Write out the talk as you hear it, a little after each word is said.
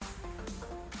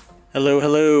Hello,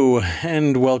 hello,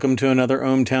 and welcome to another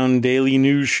ohmTown Daily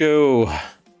News Show.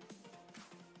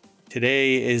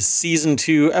 Today is Season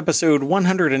 2, Episode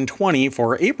 120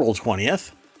 for April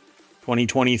 20th,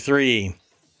 2023.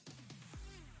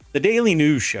 The Daily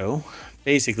News Show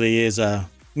basically is a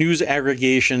news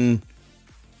aggregation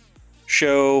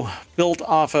show built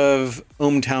off of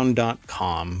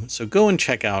ohmtown.com. So go and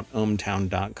check out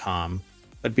ohmtown.com.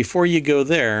 But before you go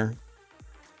there,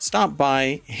 stop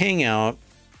by, hang out,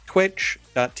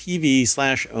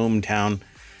 twitch.tv/ohmtown,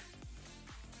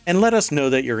 and let us know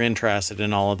that you're interested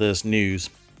in all of this news.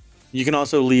 You can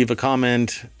also leave a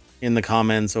comment in the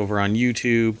comments over on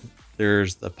YouTube.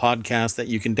 There's the podcast that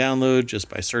you can download just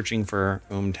by searching for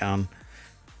ohmtown.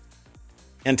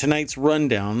 And tonight's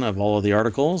rundown of all of the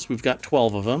articles, we've got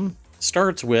 12 of them,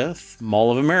 starts with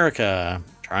Mall of America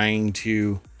trying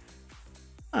to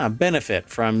benefit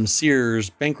from Sears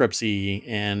bankruptcy,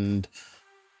 and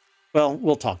well,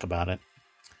 we'll talk about it.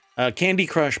 Candy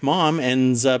Crush Mom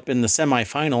ends up in the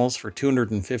semifinals for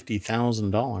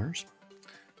 $250,000.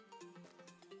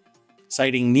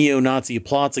 Citing neo-Nazi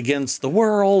plots against the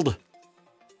world.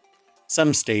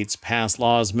 Some states pass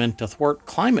laws meant to thwart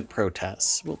climate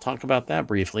protests. We'll talk about that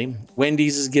briefly.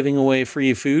 Wendy's is giving away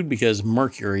free food because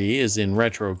Mercury is in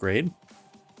retrograde.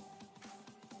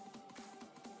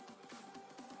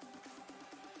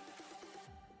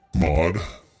 Mod,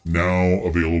 now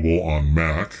available on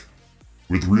Mac,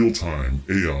 with real-time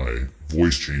AI,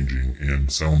 voice changing, and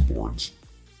soundboards.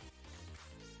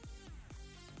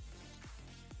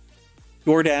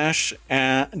 DoorDash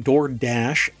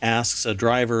asks a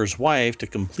driver's wife to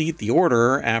complete the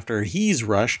order after he's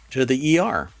rushed to the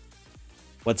ER.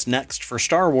 What's next for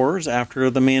Star Wars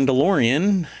after The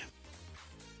Mandalorian?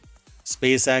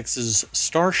 SpaceX's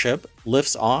Starship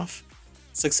lifts off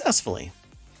successfully.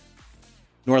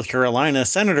 North Carolina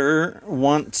senator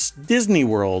wants Disney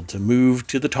World to move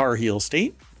to the Tar Heel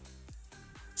state.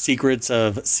 Secrets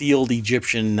of sealed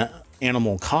Egyptian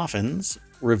animal coffins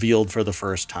revealed for the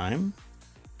first time.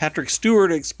 Patrick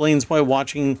Stewart explains why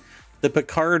watching the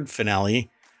Picard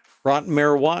finale brought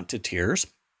Mayor Watt to tears.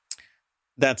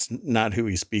 That's not who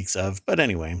he speaks of, but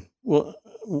anyway, well,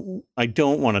 I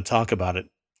don't want to talk about it.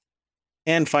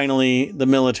 And finally, the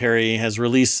military has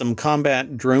released some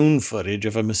combat drone footage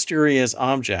of a mysterious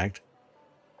object,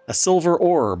 a silver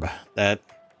orb that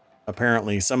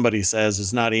apparently somebody says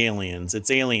is not aliens,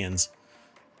 it's aliens.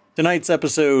 Tonight's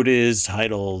episode is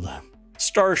titled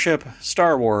Starship,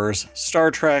 Star Wars,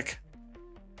 Star Trek,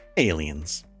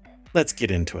 Aliens. Let's get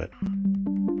into it.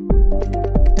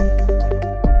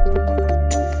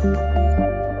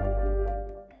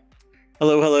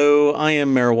 Hello, hello, I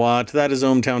am Mayor Watt, that is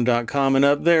ohmtown.com, and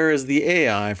up there is the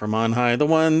AI from on high, the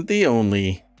one, the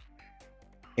only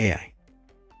AI.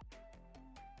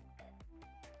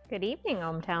 Good evening,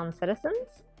 ohmTown citizens.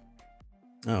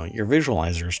 Oh, your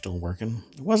visualizer is still working.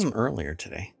 It wasn't earlier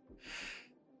today.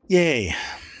 Yay.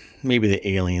 Maybe the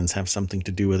aliens have something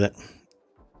to do with it.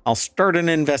 I'll start an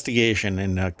investigation,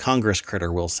 and a Congress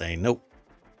critter will say, nope,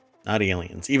 not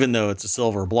aliens, even though it's a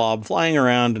silver blob flying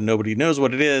around and nobody knows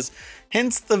what it is.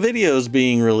 Hence the videos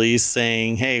being released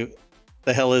saying, hey,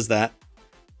 the hell is that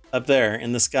up there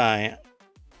in the sky?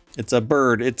 It's a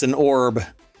bird. It's an orb.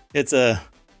 It's a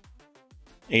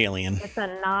alien. It's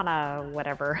a not a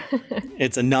whatever.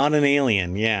 It's a not an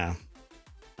alien. Yeah.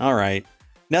 All right.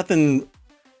 Nothing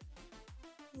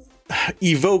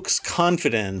evokes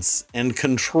confidence and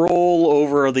control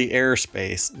over the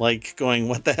airspace, like going,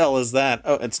 what the hell is that?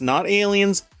 Oh, it's not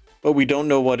aliens, but we don't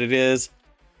know what it is.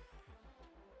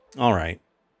 All right.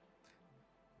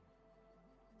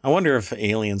 I wonder if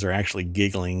aliens are actually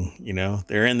giggling, you know,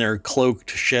 they're in their cloaked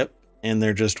ship and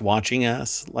they're just watching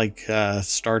us like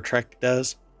Star Trek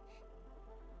does.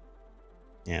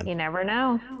 Yeah. You never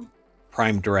know.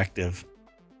 Prime directive.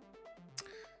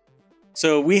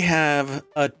 So we have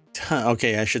a ton,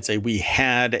 okay, I should say we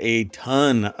had a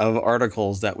ton of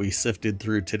articles that we sifted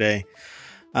through today.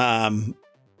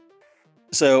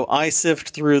 So I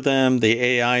sift through them, the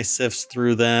AI sifts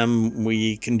through them,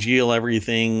 we congeal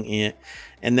everything,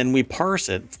 and then we parse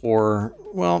it for,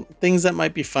 well, things that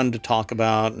might be fun to talk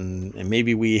about, and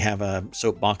maybe we have a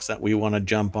soapbox that we want to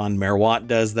jump on. Mayor Watt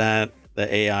does that,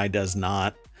 the AI does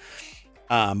not.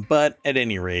 But at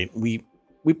any rate, we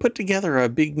put together a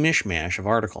big mishmash of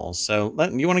articles. So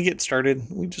you want to get started?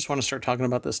 We just want to start talking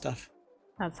about this stuff.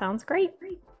 That sounds great.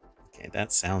 Okay,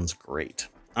 that sounds great.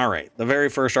 All right, the very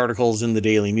first article is in the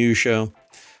Daily News Show.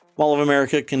 Mall of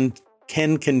America can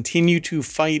continue to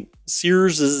fight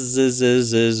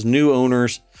Sears' new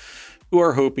owners who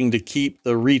are hoping to keep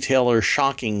the retailer's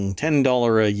shocking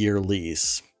 $10 a year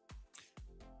lease.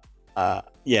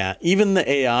 Yeah, even the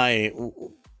AI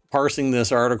parsing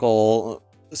this article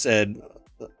said,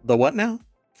 the what now?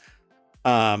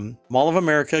 Mall of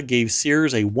America gave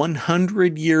Sears a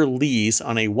 100-year lease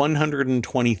on a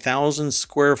 120,000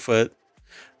 square foot.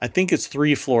 I think it's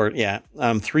 3 floors. Yeah,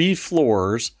 3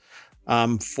 floors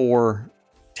for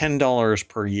 $10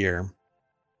 per year.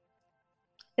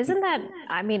 Isn't that,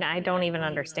 I mean, I don't even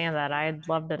understand that. I'd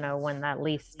love to know when that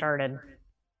lease started.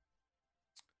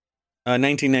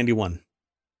 1991.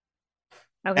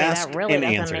 Okay, Asked that really and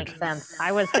doesn't answered. make sense.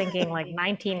 I was thinking like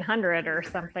 1900 or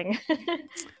something.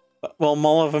 Well,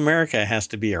 Mall of America has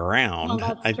to be around. Well,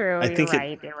 that's true. I think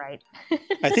You're right.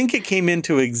 I think it came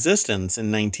into existence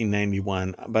in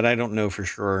 1991, but I don't know for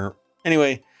sure.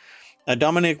 Anyway,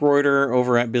 Dominic Reuter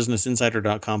over at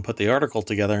BusinessInsider.com put the article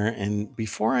together. And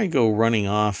before I go running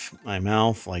off my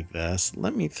mouth like this,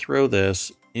 let me throw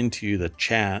this into the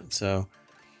chat. So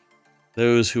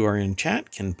those who are in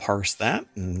chat can parse that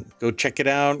and go check it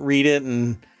out, read it,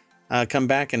 and come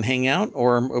back and hang out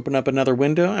or open up another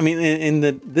window. I mean,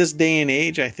 in this day and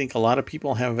age, I think a lot of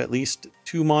people have at least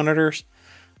 2 monitors.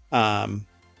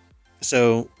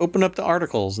 So open up the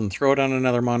articles and throw it on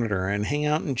another monitor and hang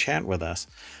out and chat with us.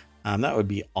 That would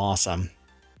be awesome.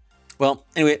 Well,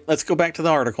 anyway, let's go back to the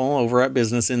article over at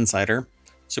Business Insider.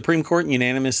 Supreme Court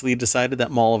unanimously decided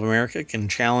that Mall of America can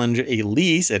challenge a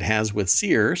lease it has with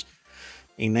Sears.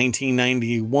 A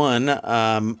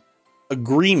 1991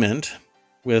 agreement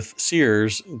with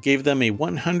Sears gave them a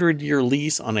 100-year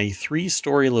lease on a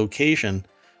 3-story location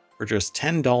for just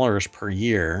 $10 per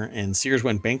year, and Sears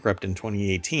went bankrupt in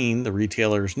 2018. The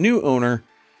retailer's new owner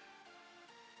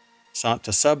sought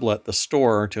to sublet the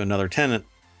store to another tenant.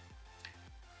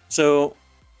 So,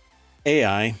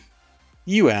 AI,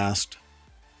 you asked,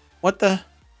 what the?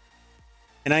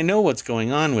 And I know what's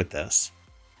going on with this,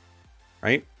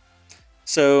 right?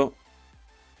 So,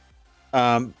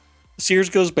 Sears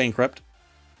goes bankrupt.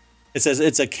 It says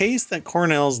it's a case that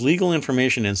Cornell's Legal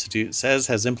Information Institute says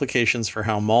has implications for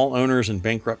how mall owners and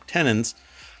bankrupt tenants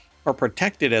are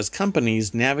protected as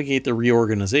companies navigate the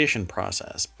reorganization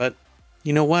process. But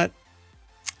you know what?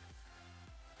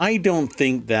 I don't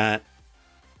think that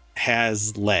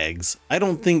has legs. I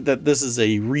don't think that this is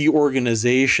a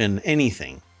reorganization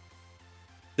anything.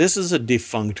 This is a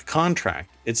defunct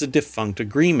contract. It's a defunct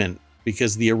agreement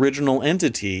because the original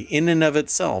entity in and of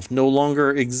itself no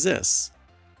longer exists.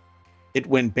 It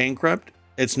went bankrupt.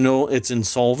 It's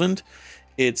insolvent.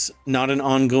 It's not an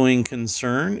ongoing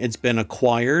concern. It's been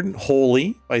acquired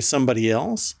wholly by somebody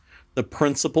else. The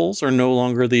principles are no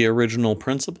longer the original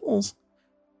principles.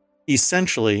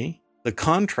 Essentially, the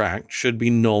contract should be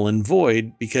null and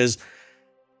void because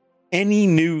any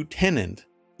new tenant,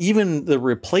 even the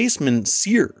replacement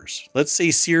Sears, let's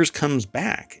say Sears comes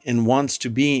back and wants to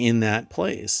be in that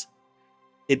place,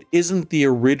 it isn't the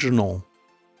original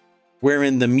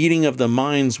wherein the meeting of the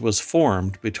minds was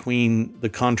formed between the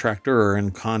contractor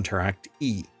and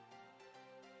contractee.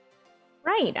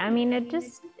 Right. I mean,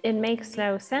 it makes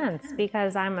no sense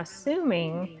because I'm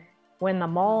assuming when the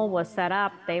mall was set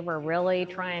up, they were really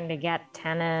trying to get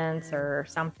tenants or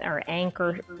something, or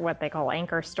what they call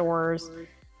anchor stores.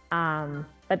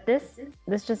 But this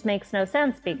just makes no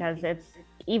sense because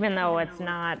even though it's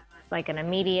not like an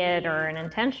immediate or an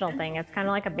intentional thing, it's kind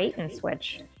of like a bait and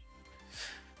switch.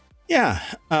 Yeah.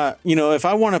 If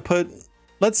I want to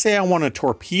let's say I want to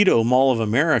torpedo Mall of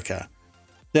America,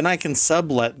 then I can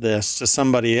sublet this to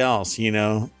somebody else,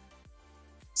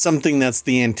 something that's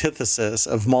the antithesis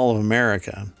of Mall of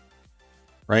America,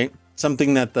 right?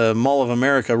 Something that the Mall of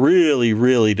America really,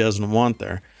 really doesn't want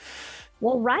there.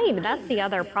 Well, right. That's the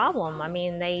other problem. I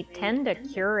mean, they tend to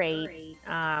curate,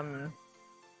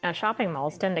 shopping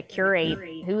malls tend to curate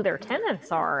who their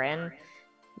tenants are. And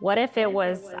what if it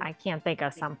was, I can't think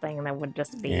of something that would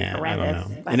just be horrendous. I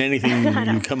don't know. And anything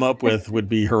you come up with would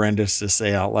be horrendous to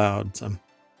say out loud. So.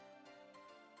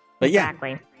 But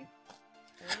exactly.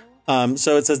 Yeah.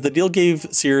 So it says the deal gave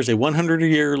Sears a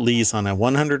 100-year lease on a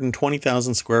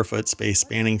 120,000 square foot space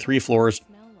spanning 3 floors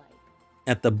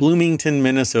at the Bloomington,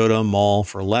 Minnesota mall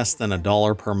for less than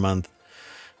 $1 per month.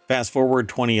 Fast forward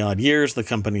 20 odd years, the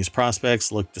company's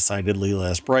prospects looked decidedly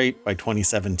less bright. By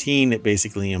 2017, it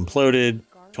basically imploded.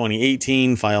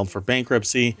 2018, filed for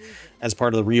bankruptcy. As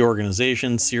part of the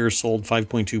reorganization, Sears sold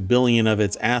 $5.2 billion of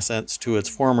its assets to its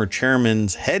former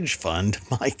chairman's hedge fund.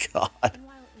 My God.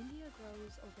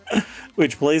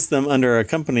 Which placed them under a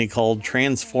company called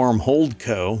Transform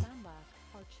Holdco.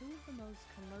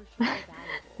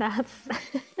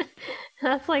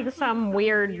 That's like some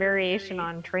weird variation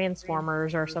on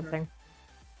Transformers or something.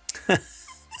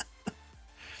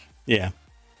 Yeah.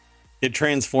 It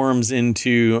transforms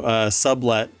into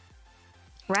sublet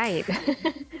Right.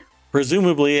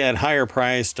 Presumably at higher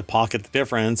price to pocket the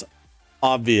difference.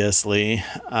 Obviously,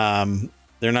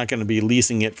 they're not going to be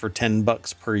leasing it for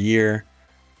 $10 per year.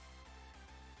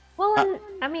 Well, and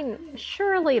I mean,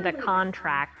 surely the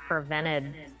contract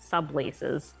prevented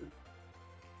subleases.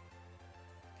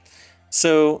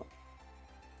 So,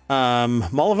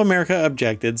 Mall of America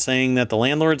objected, saying that the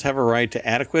landlords have a right to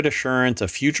adequate assurance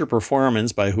of future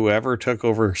performance by whoever took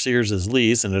over Sears's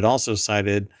lease, and it also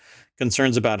cited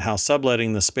concerns about how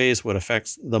subletting the space would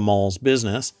affect the mall's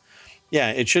business.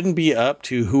 Yeah, it shouldn't be up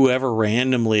to whoever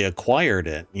randomly acquired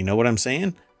it. You know what I'm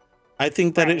saying? I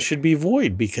think that it should be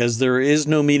void because there is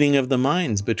no meeting of the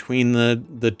minds between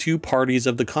the two parties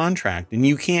of the contract. And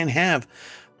you can't have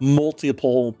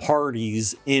multiple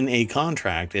parties in a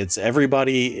contract. It's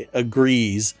everybody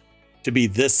agrees to be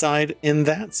this side and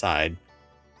that side.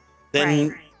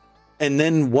 Then, and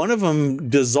then one of them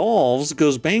dissolves,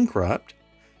 goes bankrupt,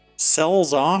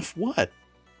 sells off what?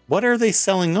 What are they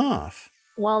selling off?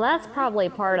 Well, that's probably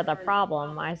part of the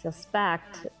problem. I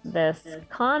suspect this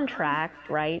contract,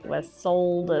 right, was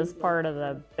sold as part of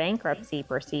the bankruptcy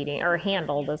proceeding or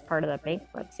handled as part of the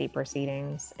bankruptcy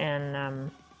proceedings.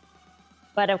 And,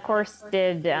 but of course,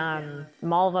 did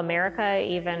Mall of America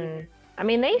even, I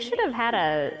mean, they should have had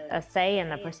a say in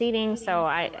the proceedings. So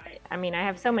I mean, I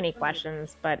have so many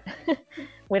questions, but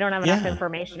we don't have enough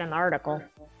information in the article.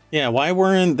 Yeah, why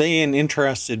weren't they an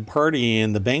interested party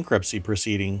in the bankruptcy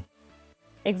proceeding?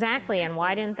 Exactly. And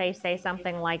why didn't they say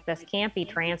something like this can't be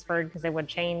transferred because it would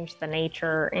change the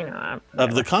nature, you know,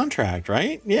 of the contract,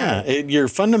 right? Yeah. You're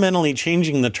fundamentally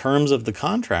changing the terms of the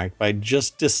contract by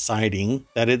just deciding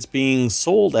that it's being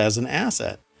sold as an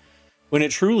asset when it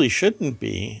truly shouldn't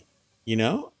be, you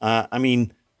know? I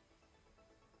mean,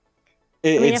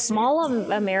 if Mall of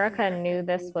America knew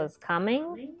this was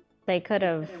coming, they could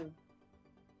have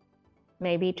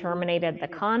maybe terminated the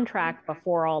contract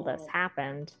before all this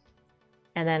happened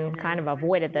and then kind of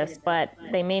avoided this, but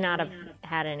they may not have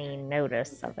had any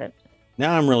notice of it.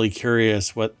 Now I'm really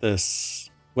curious what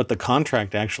the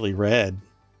contract actually read,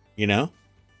 you know?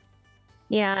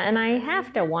 Yeah, and I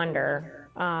have to wonder,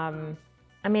 I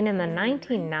mean, in the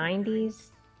 1990s,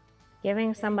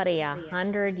 giving somebody a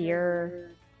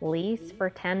 100-year lease for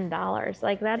 $10,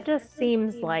 like that just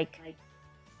seems like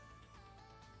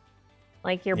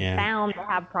you're bound to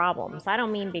have problems. I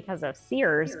don't mean because of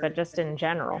Sears, but just in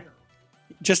general.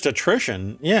 Just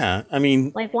attrition. Yeah. I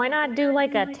mean, like, why not do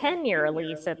like a 10-year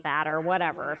lease at that or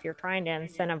whatever if you're trying to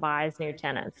incentivize new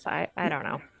tenants? I don't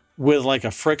know. With like a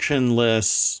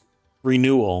frictionless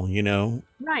renewal, you know?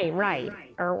 Right.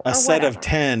 Or a set of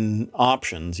 10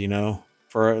 options, you know,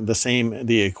 for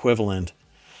the equivalent.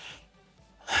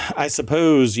 I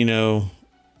suppose, you know,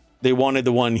 they wanted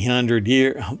the 100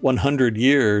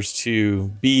 years to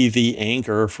be the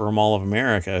anchor for Mall of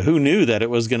America. Who knew that it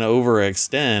was going to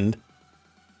overextend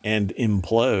and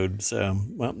implode? So,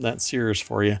 well, that's Sears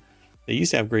for you. They used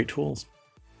to have great tools.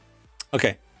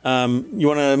 Okay. You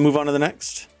want to move on to the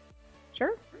next?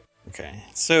 Sure. Okay.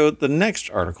 So the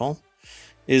next article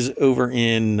is over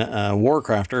in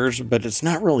Warcrafters, but it's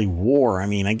not really war. I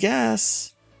mean, I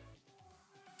guess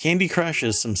Candy Crush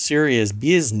is some serious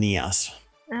business.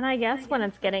 And I guess when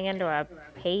it's getting into a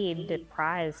paid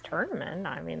prize tournament,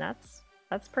 I mean, that's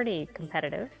pretty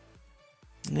competitive.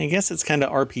 I guess it's kind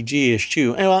of RPG-ish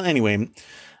too. Well, anyway,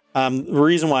 the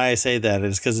reason why I say that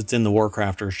is because it's in the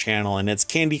Warcrafters channel, and it's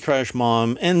Candy Crush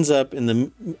Mom ends up in the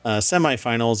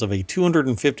semifinals of a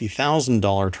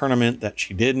 $250,000 tournament that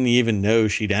she didn't even know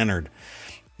she'd entered.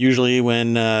 Usually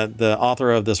when the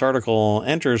author of this article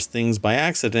enters things by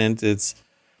accident, it's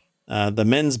the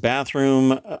men's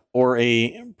bathroom or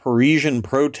a Parisian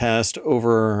protest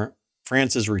over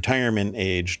France's retirement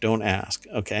age. Don't ask.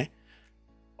 Okay.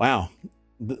 Wow.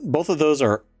 Both of those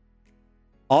are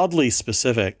oddly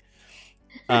specific.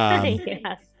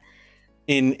 Yes.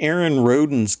 In Aaron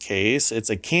Roden's case,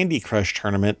 it's a Candy Crush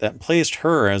tournament that placed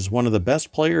her as one of the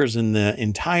best players in the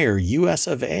entire US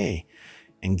of A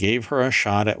and gave her a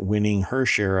shot at winning her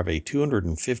share of a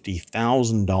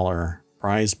 $250,000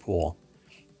 prize pool.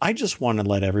 I just want to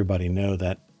let everybody know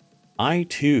that I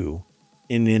too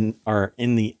are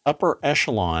in the upper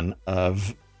echelon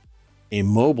of a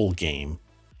mobile game,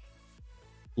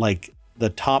 like the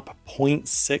top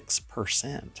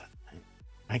 0.6%.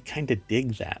 I kind of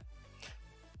dig that.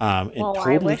 Well,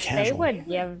 totally I wish casual. they would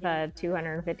give a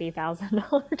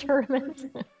 $250,000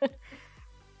 tournament.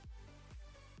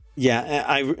 Yeah,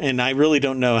 I really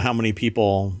don't know how many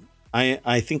people.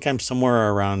 I think I'm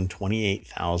somewhere around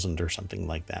 28,000 or something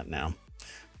like that now.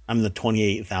 I'm the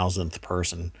 28,000th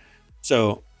person.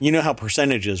 So you know how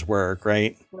percentages work,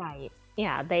 right? Right.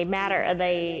 Yeah, they matter.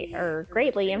 They are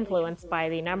greatly influenced by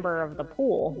the number of the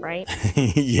pool, right?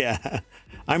 Yeah,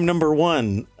 I'm number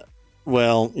one.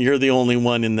 Well, you're the only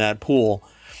one in that pool.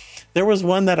 There was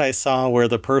one that I saw where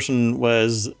the person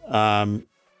was, oh,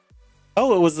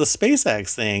 it was the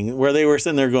SpaceX thing where they were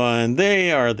sitting there going,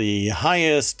 they are the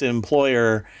highest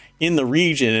employer in the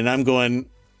region. And I'm going,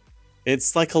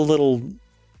 it's like a little,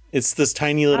 it's this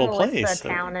tiny little Oh, place. it's the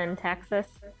town in Texas,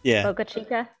 Yeah. Boca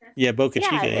Chica. Yeah, Boca Yeah,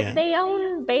 Chica. Yeah.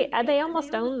 they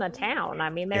almost own the town. I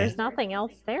mean, there's nothing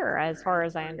else there as far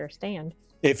as I understand.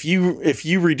 If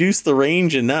you reduce the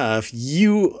range enough,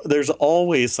 there's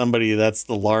always somebody that's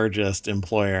the largest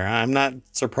employer. I'm not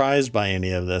surprised by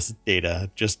any of this data.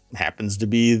 It just happens to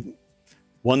be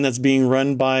one that's being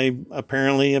run by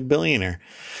apparently a billionaire.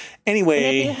 Anyway,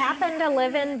 and if you happen to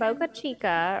live in Boca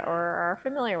Chica or are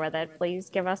familiar with it, please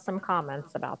give us some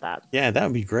comments about that. Yeah, that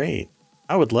would be great.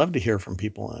 I would love to hear from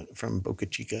people from Boca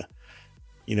Chica.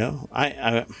 You know,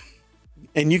 and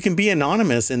you can be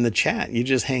anonymous in the chat. You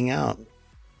just hang out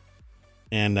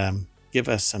and give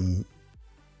us some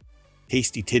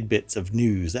tasty tidbits of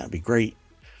news. That'd be great.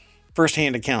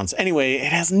 First-hand accounts. Anyway,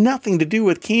 it has nothing to do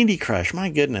with Candy Crush. My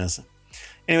goodness.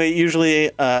 Anyway,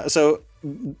 usually, so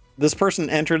this person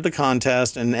entered the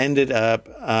contest and ended up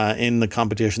in the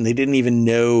competition. They didn't even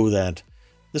know that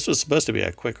this was supposed to be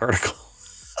a quick article.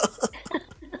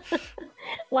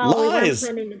 Well, we weren't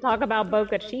planning to talk about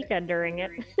Boca Chica during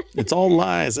it. It's all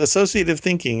lies. Associative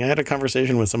thinking. I had a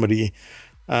conversation with somebody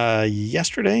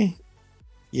yesterday.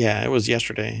 Yeah, it was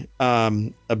yesterday.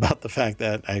 About the fact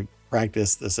that I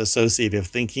practice this associative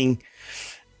thinking.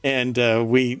 And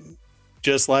we,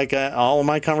 just like all of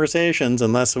my conversations,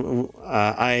 unless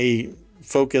I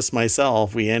focus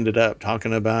myself, we ended up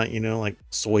talking about, like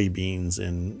soybeans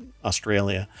in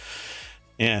Australia.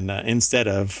 And instead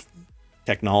of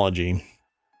technology.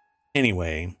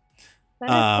 Anyway. That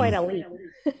is quite a leap.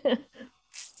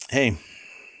 Hey.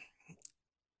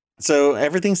 So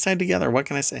everything's tied together. What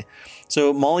can I say?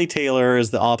 So Molly Taylor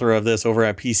is the author of this over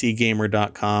at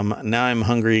PCGamer.com. Now I'm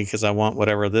hungry because I want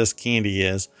whatever this candy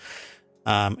is.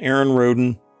 Aaron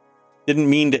Roden didn't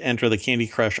mean to enter the Candy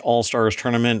Crush All-Stars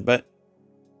tournament, but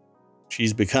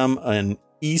she's become an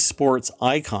esports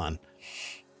icon.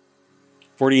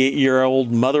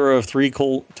 48-year-old mother of three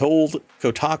told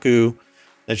Kotaku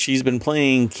that she's been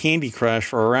playing Candy Crush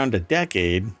for around a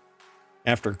decade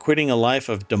after quitting a life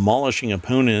of demolishing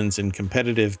opponents in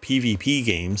competitive PvP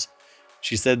games.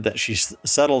 She said that she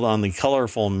settled on the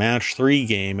colorful Match 3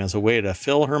 game as a way to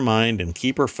fill her mind and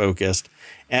keep her focused,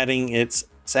 adding it's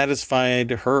satisfied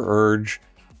her urge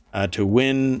to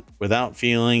win without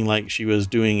feeling like she was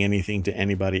doing anything to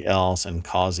anybody else and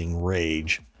causing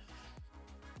rage.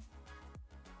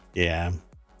 Yeah,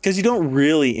 because you don't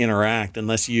really interact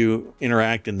unless you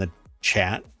interact in the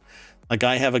chat. Like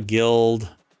I have a guild,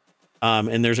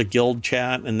 and there's a guild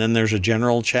chat, and then there's a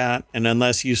general chat. And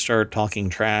unless you start talking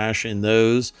trash in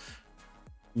those,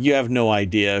 you have no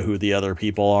idea who the other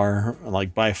people are,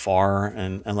 like by far.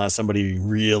 And unless somebody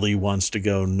really wants to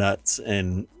go nuts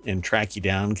and track you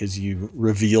down because you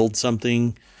revealed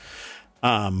something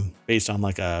based on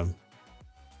like a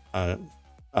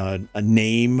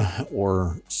name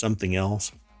or something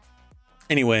else.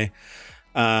 Anyway,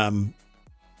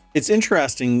 it's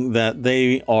interesting that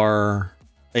they are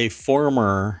a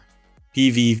former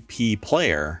PvP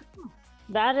player.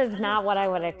 That is not what I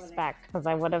would expect, because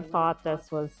I would have thought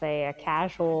this was, say, a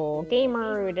casual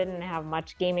gamer who didn't have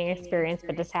much gaming experience,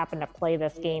 but just happened to play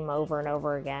this game over and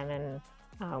over again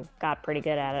and got pretty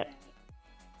good at it.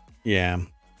 Yeah.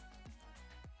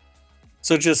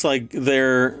 So just like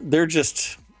they're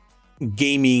just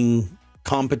gaming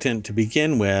competent to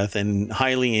begin with and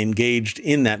highly engaged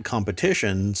in that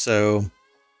competition. So,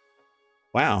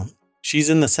 wow.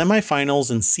 She's in the semifinals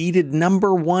and seeded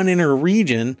number 1 in her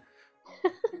region.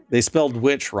 They spelled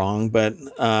which wrong, but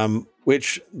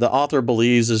which the author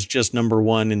believes is just number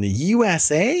 1 in the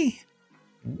USA.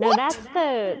 No, What? that's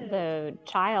the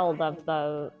child of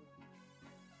the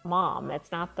mom.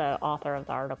 It's not the author of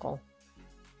the article.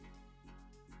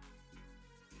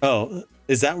 Oh,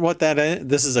 is that what that is?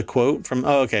 This is a quote from,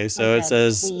 oh, okay. So it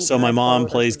says, so my mom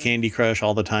plays Candy Crush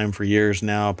all the time for years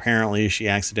now. Apparently she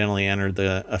accidentally entered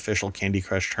the official Candy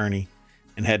Crush tourney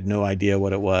and had no idea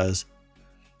what it was.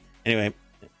 Anyway.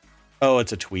 Oh,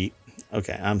 it's a tweet.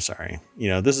 Okay. I'm sorry.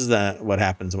 This is what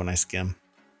happens when I skim.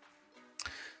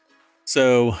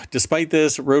 So despite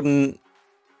this, Roden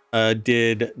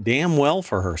did damn well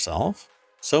for herself.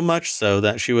 So much so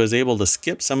that she was able to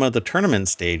skip some of the tournament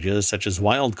stages, such as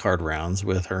wildcard rounds,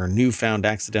 with her newfound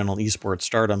accidental esports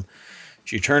stardom.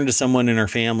 She turned to someone in her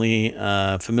family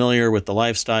familiar with the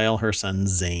lifestyle, her son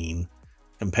Zane.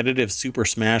 competitive Super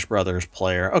Smash Brothers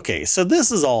player. Okay, so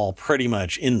this is all pretty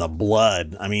much in the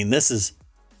blood. I mean, this is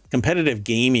competitive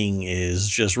gaming is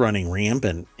just running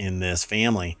rampant in this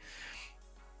family.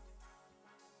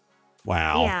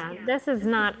 Wow. Yeah, this is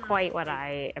not quite what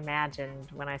I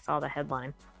imagined when I saw the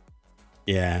headline.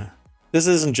 Yeah. This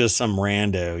isn't just some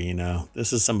rando, you know.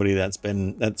 This is somebody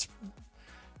that's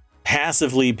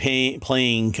passively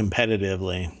playing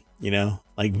competitively, you know,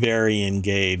 like very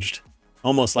engaged,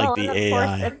 almost like the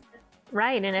AI.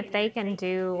 Right, and if they can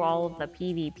do all of the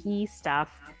PvP stuff,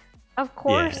 of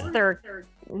course Yeah. they're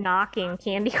knocking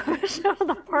Candy Crush out of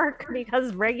the park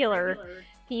because regular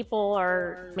people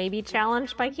are maybe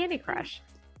challenged by Candy Crush.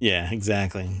 Yeah,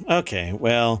 exactly. Okay,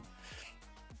 well,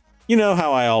 you know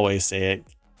how I always say it,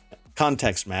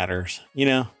 context matters, you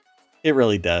know, it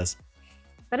really does.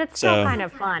 But it's still kind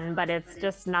of fun, but it's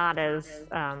just not as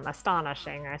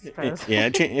astonishing, I suppose.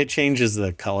 It changes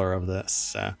the color of this.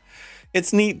 So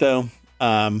it's neat though.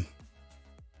 But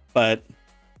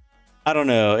I don't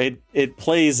know. It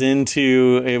plays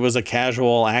into, it was a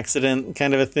casual accident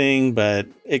kind of a thing, but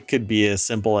it could be as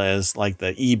simple as like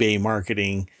the eBay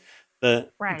marketing,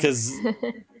 because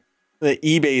the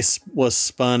eBay was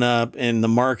spun up and the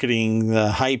marketing, the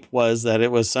hype was that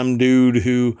it was some dude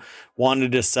who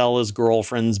wanted to sell his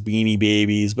girlfriend's Beanie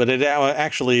Babies, but it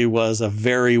actually was a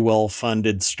very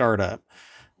well-funded startup.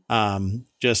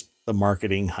 Just the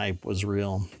marketing hype was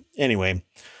real. Anyway,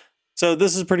 so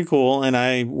this is pretty cool, and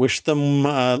I wish them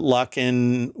luck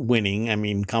in winning. I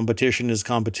mean, competition is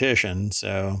competition,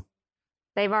 so.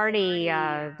 They've already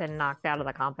been knocked out of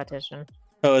the competition.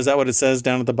 Oh, is that what it says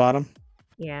down at the bottom?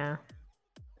 Yeah.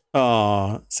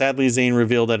 Oh, sadly, Zayn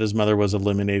revealed that his mother was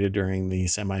eliminated during the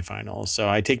semifinals. So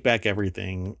I take back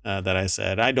everything that I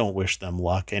said. I don't wish them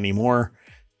luck anymore.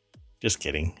 Just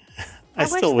kidding. I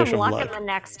still wish them luck in the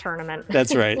next tournament.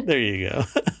 That's right. There you go.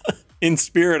 In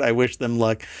spirit, I wish them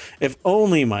luck. If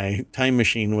only my time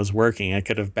machine was working, I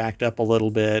could have backed up a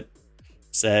little bit,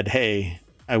 said, hey,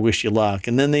 I wish you luck.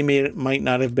 And then they might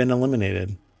not have been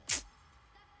eliminated.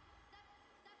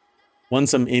 Won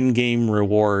some in-game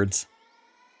rewards.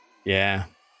 Yeah,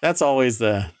 that's always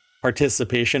the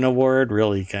participation award.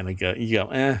 Really kind of you go,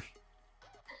 eh.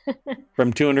 From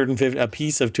a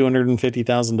piece of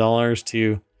 $250,000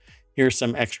 to here's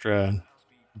some extra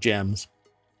gems.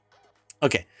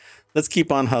 Okay, let's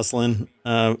keep on hustling.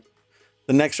 The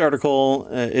next article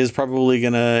is probably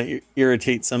going to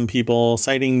irritate some people.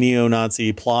 Citing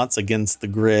neo-Nazi plots against the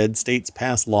grid, states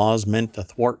pass laws meant to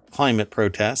thwart climate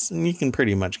protests, and you can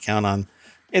pretty much count on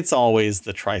it's always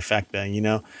the trifecta, you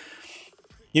know.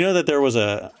 You know that there was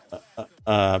a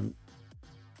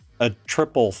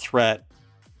triple threat.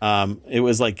 It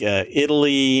was like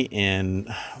Italy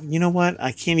and you know what?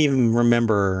 I can't even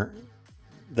remember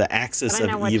the axis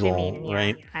of evil,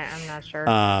 right? I'm not sure.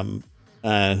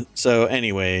 So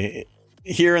anyway,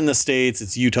 here in the States,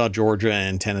 it's Utah, Georgia,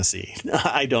 and Tennessee.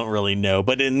 I don't really know,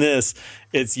 but in this,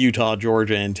 it's Utah,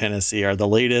 Georgia, and Tennessee are the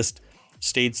latest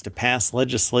states to pass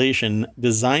legislation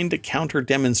designed to counter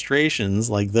demonstrations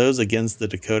like those against the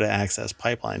Dakota Access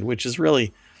Pipeline, which is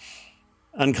really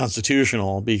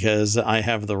unconstitutional because I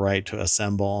have the right to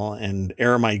assemble and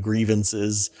air my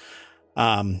grievances.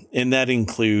 And that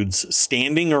includes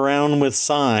standing around with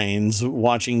signs,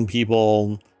 watching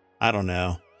people, I don't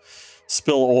know,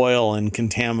 spill oil and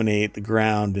contaminate the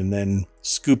ground and then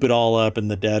scoop it all up in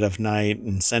the dead of night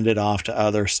and send it off to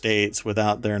other states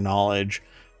without their knowledge.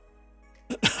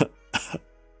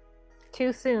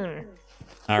 Too soon.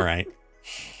 All right.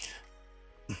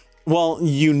 Well,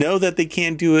 you know that they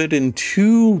can't do it in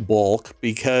too bulk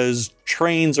because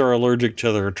trains are allergic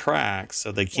to their tracks,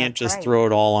 so they can't just throw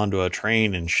it all onto a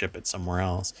train and ship it somewhere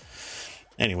else.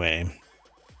 Anyway,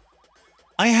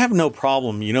 I have no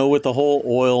problem, you know, with the whole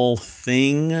oil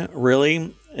thing,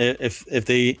 really.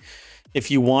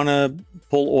 If you want to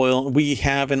pull oil, we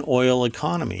have an oil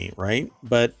economy, right?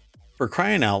 But for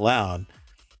crying out loud,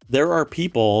 there are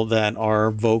people that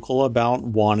are vocal about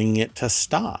wanting it to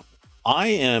stop. I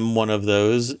am one of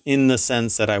those in the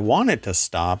sense that I want it to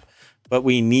stop, but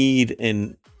we need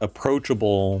an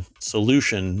approachable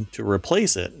solution to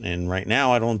replace it. And right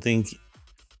now, I don't think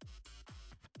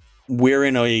we're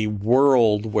in a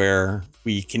world where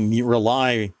we can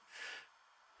rely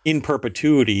in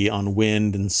perpetuity on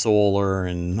wind and solar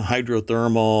and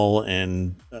hydrothermal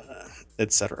and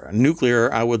etc.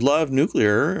 Nuclear, I would love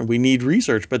nuclear. We need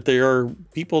research, but there are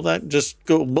people that just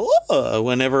go blah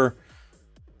whenever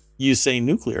you say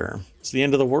nuclear. It's the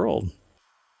end of the world.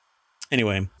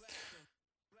 Anyway,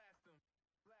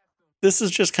 this is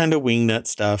just kind of wingnut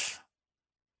stuff.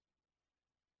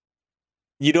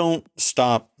 You don't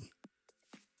stop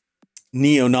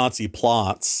neo-Nazi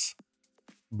plots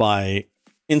by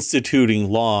instituting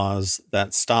laws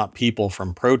that stop people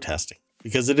from protesting,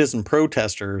 because it isn't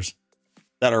protesters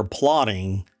that are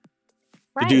plotting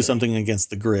to do Right. something against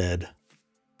the grid.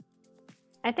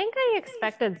 I think I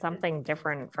expected something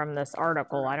different from this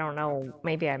article. I don't know,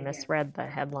 maybe I misread the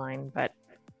headline, but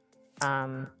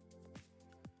um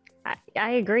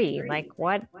I agree. Like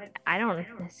what I don't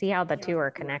see how the two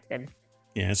are connected.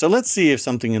 Yeah, so let's see if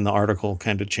something in the article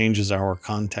kind of changes our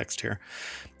context here.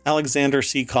 Alexander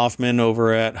C. Kaufman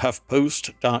over at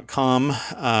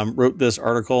HuffPost.com wrote this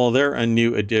article. They're a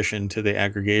new addition to the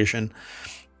aggregation.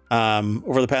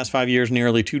 Over the past 5 years,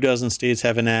 nearly 24 states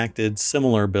have enacted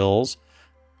similar bills,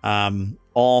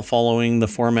 all following the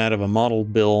format of a model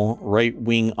bill,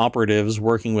 right-wing operatives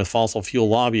working with fossil fuel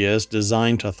lobbyists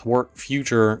designed to thwart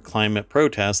future climate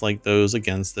protests like those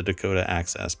against the Dakota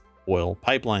Access oil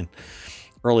pipeline.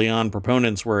 Early on,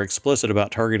 proponents were explicit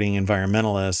about targeting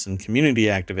environmentalists and community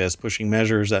activists, pushing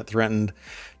measures that threatened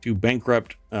to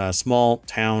bankrupt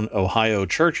small-town Ohio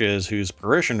churches whose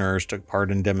parishioners took part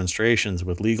in demonstrations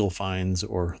with legal fines,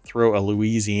 or throw a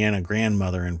Louisiana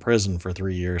grandmother in prison for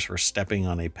 3 years for stepping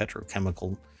on a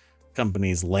petrochemical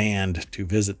company's land to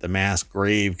visit the mass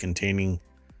grave containing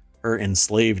her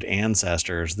enslaved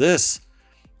ancestors. This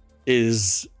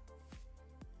is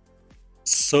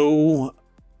so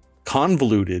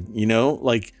convoluted,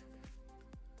 like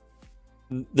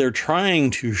they're trying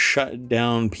to shut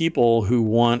down people who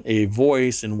want a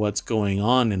voice in what's going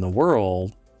on in the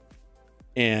world.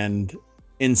 And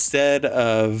instead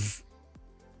of,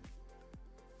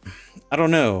 I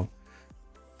don't know,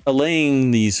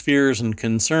 allaying these fears and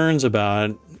concerns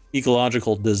about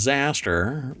ecological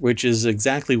disaster, which is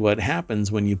exactly what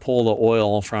happens when you pull the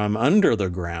oil from under the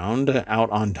ground out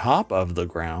on top of the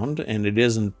ground and it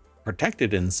isn't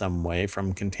protected in some way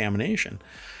from contamination.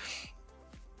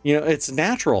 It's a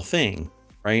natural thing,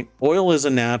 right? Oil is a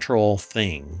natural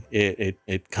thing.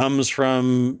 It comes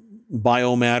from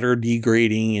biomatter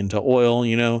degrading into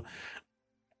oil,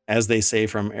 as they say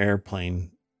from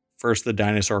airplane. First the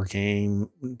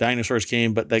dinosaurs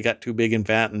came, but they got too big and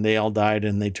fat and they all died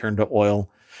and they turned to oil.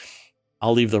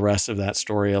 I'll leave the rest of that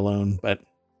story alone, but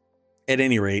at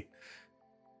any rate,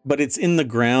 but it's in the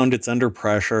ground, it's under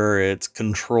pressure, it's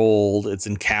controlled, it's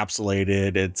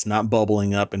encapsulated, it's not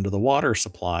bubbling up into the water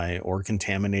supply or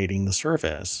contaminating the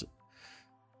surface.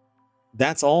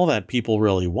 That's all that people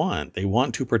really want. They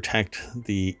want to protect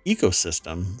the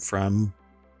ecosystem from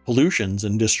pollutions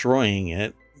and destroying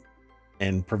it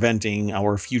and preventing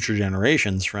our future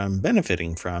generations from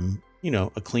benefiting from,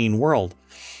 a clean world.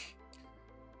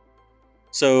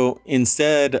 So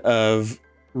instead of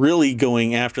really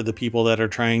going after the people that are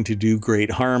trying to do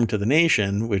great harm to the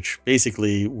nation, which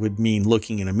basically would mean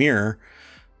looking in a mirror,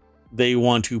 they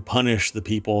want to punish the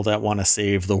people that want to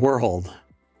save the world.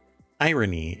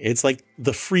 Irony. It's like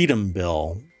the Freedom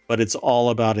Bill, but it's all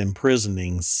about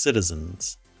imprisoning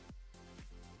citizens.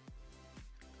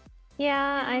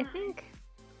 Yeah, I think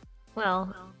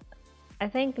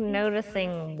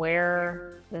noticing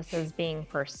where this is being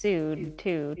pursued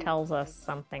too tells us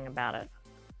something about it.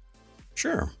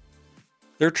 Sure.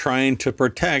 They're trying to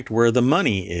protect where the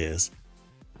money is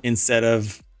instead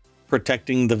of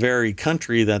protecting the very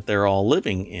country that they're all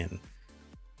living in.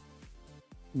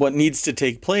 What needs to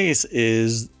take place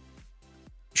is,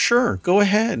 sure, go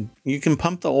ahead. You can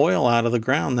pump the oil out of the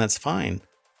ground. That's fine.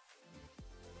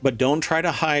 But don't try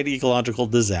to hide ecological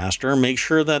disaster. Make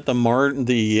sure that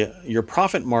your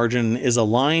profit margin is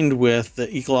aligned with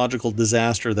the ecological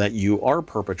disaster that you are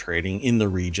perpetrating in the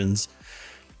regions,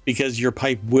 because your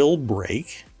pipe will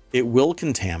break, it will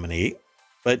contaminate,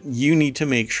 but you need to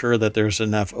make sure that there's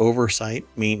enough oversight,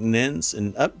 maintenance,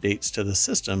 and updates to the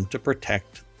system to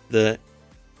protect the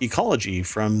ecology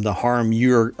from the harm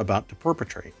you're about to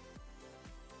perpetrate.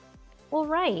 Well,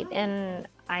 right. And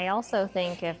I also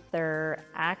think if they're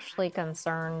actually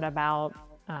concerned about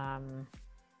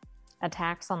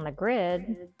attacks on the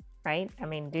grid, right? I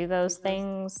mean, do those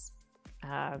things,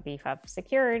 beef up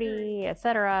security,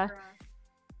 etc.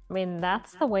 I mean,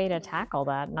 that's the way to tackle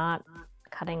that, not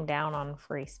cutting down on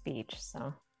free speech.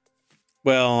 So,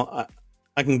 well,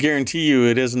 I can guarantee you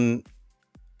it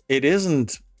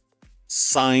isn't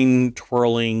sign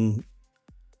twirling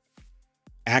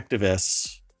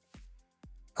activists,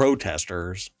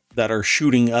 protesters that are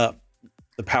shooting up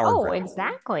the power grid.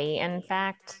 Exactly. In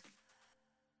fact,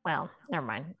 well, never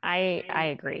mind.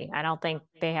 I agree. I don't think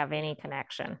they have any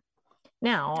connection.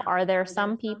 Now, are there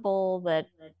some people that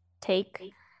take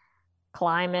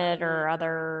climate or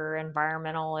other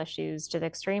environmental issues to the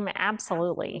extreme?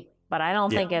 Absolutely. but I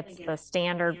don't Yeah. think it's the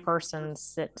standard person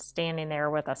standing there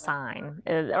with a sign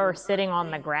or sitting on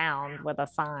the ground with a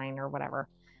sign or whatever.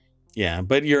 Yeah,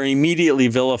 but you're immediately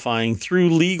vilifying through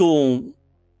legal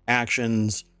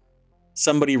actions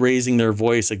somebody raising their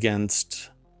voice against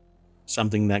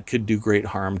something that could do great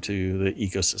harm to the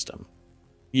ecosystem.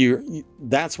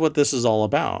 That's what this is all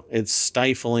about. It's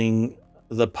stifling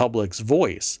the public's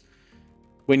voice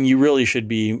when you really should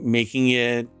be making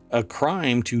it a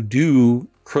crime to do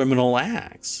criminal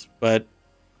acts. But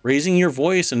raising your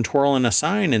voice and twirling a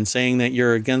sign and saying that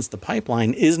you're against the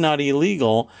pipeline is not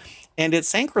illegal, and it's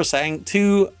sacrosanct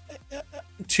to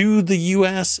the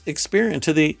US experience,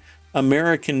 to the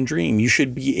American dream. You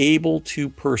should be able to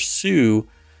pursue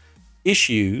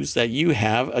issues that you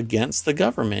have against the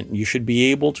government. You should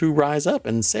be able to rise up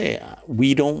and say,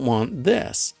 we don't want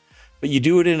this. But you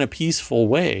do it in a peaceful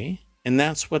way, and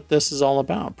that's what this is all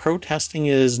about. Protesting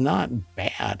is not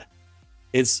bad.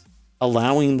 It's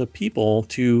allowing the people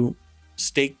to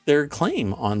stake their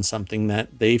claim on something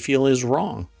that they feel is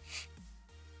wrong.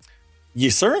 You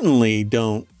certainly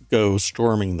don't go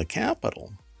storming the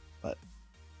Capitol, but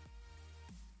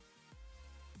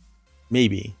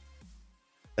maybe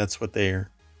that's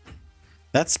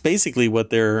basically what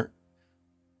they're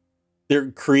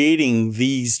creating,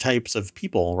 these types of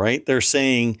people, right? They're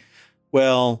saying,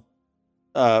 well,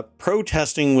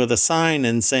 protesting with a sign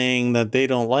and saying that they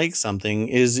don't like something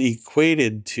is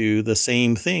equated to the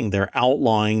same thing. They're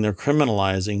outlawing, they're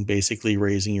criminalizing, basically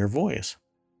raising your voice.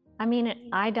 I mean,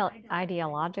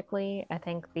 ideologically, I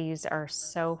think these are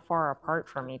so far apart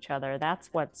from each other. That's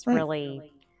what's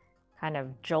really kind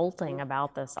of jolting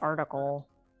about this article,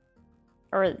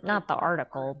 or not the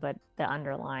article, but the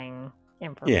underlying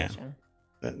information.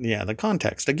 Yeah, the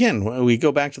context. Again, we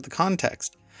go back to the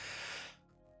context.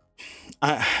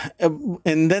 And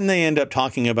then they end up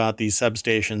talking about these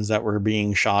substations that were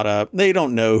being shot up. They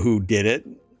don't know who did it.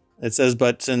 It says,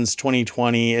 but since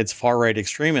 2020, it's far-right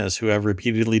extremists who have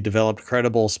repeatedly developed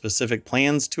credible, specific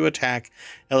plans to attack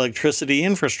electricity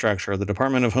infrastructure, the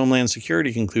Department of Homeland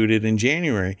Security concluded in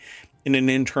January in an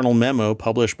internal memo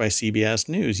published by CBS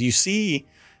News. You see,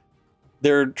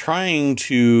 they're trying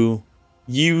to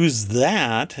use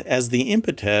that as the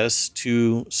impetus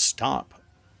to stop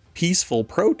peaceful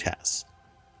protests,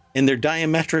 and they're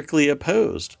diametrically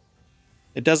opposed.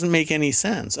 It doesn't make any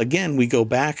sense. Again, we go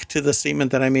back to the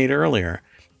statement that I made earlier.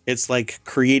 It's like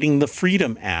creating the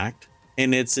Freedom Act,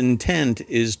 and its intent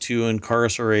is to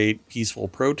incarcerate peaceful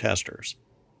protesters.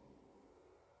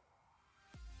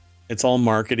 It's all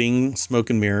marketing, smoke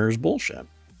and mirrors bullshit.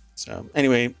 So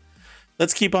anyway,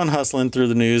 let's keep on hustling through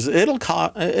the news. It'll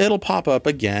pop up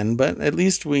again, but at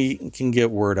least we can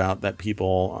get word out that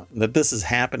that this is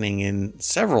happening in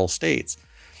several states.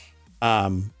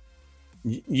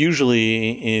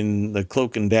 Usually in the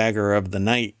cloak and dagger of the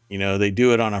night, they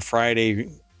do it on a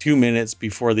Friday, 2 minutes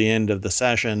before the end of the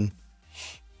session.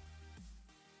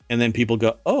 And then people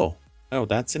go, oh,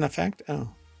 that's in effect. Oh,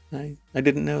 I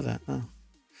didn't know that. Oh.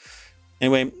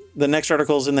 Anyway, the next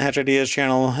article is in the Hatch Ideas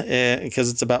channel because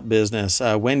it's about business.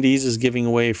 Wendy's is giving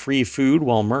away free food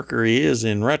while Mercury is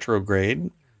in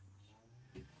retrograde.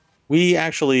 We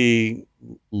actually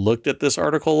looked at this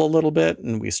article a little bit,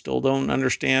 and we still don't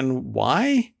understand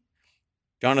why.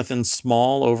 Jonathan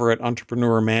Small over at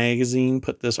Entrepreneur Magazine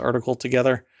put this article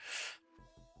together.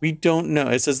 We don't know.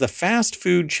 It says the fast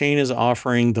food chain is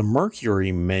offering the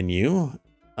Mercury menu,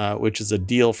 which is a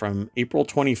deal from April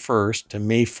 21st to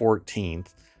May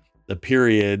 14th, the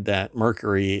period that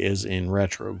Mercury is in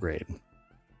retrograde.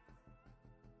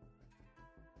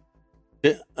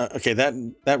 Okay,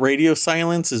 that radio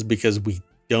silence is because we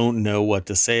don't know what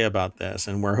to say about this,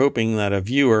 and we're hoping that a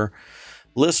viewer,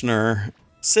 listener,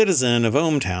 citizen of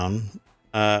ohmTown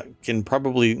can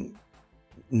probably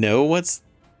know what's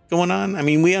going on. I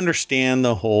mean, we understand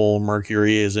the whole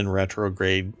Mercury is in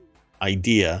retrograde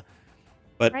idea,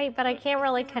 but right, but I can't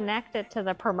really connect it to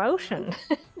the promotion.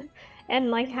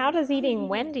 And how does eating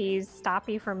Wendy's stop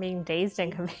you from being dazed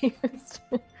and confused?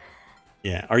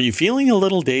 Yeah. Are you feeling a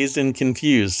little dazed and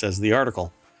confused, says the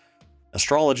article.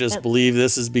 Astrologists believe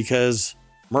this is because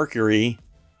Mercury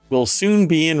will soon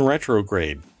be in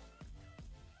retrograde.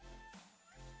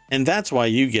 And that's why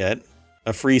you get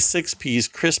a free 6-piece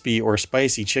crispy or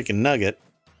spicy chicken nugget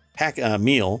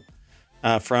meal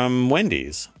from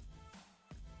Wendy's.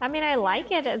 I mean, I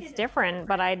like it. It's different,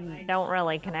 but I don't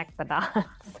really connect the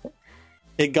dots.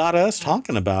 It got us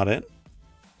talking about it.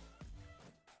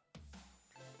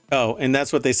 Oh, and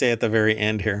that's what they say at the very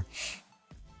end here.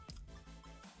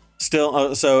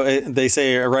 Still, they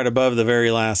say right above the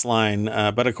very last line,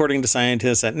 but according to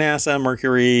scientists at NASA,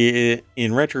 Mercury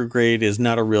in retrograde is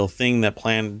not a real thing. That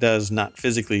planet does not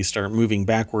physically start moving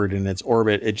backward in its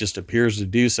orbit. It just appears to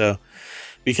do so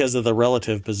because of the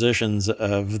relative positions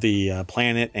of the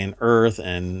planet and Earth,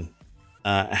 and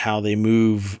how they're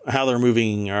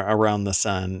moving around the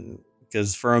sun.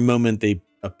 Because for a moment they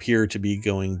appear to be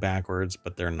going backwards,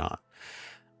 but they're not.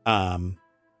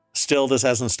 Still, this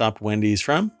hasn't stopped Wendy's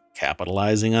from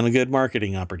capitalizing on a good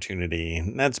marketing opportunity.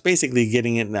 And that's basically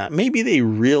getting it. That maybe they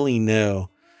really know,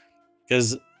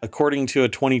 because according to a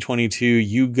 2022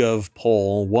 YouGov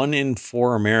poll, 1 in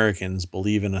 4 Americans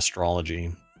believe in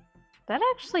astrology. That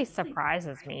actually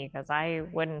surprises me because I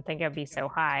wouldn't think it'd be so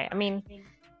high. I mean,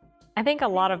 I think a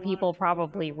lot of people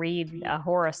probably read a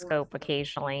horoscope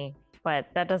occasionally, but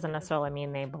that doesn't necessarily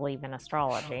mean they believe in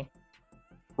astrology.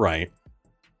 Right.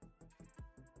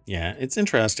 Yeah, it's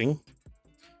interesting.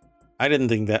 I didn't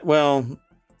think that. Well,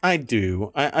 I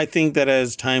do. I think that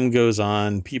as time goes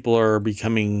on, people are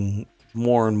becoming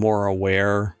more and more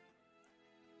aware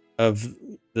of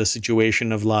the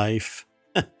situation of life.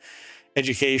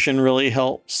 Education really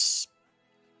helps.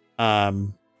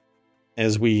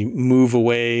 As we move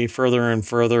away further and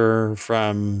further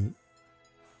from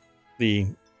the,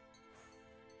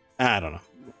 I don't know.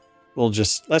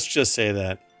 Let's just say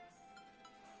that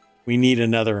we need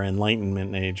another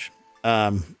enlightenment age.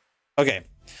 Okay.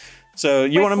 So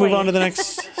you want to move on to the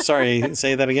next? Sorry,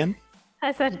 say that again.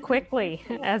 I said quickly,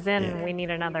 as in we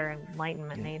need another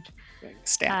enlightenment age.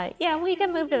 Stat. Yeah, we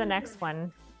can move to the next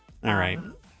one. All right.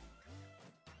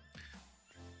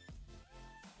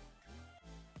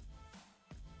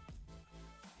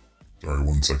 Sorry,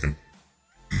 1 second.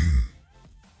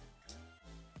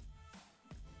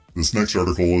 This next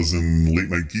article is in Late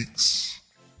Night Geeks.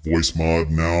 Voice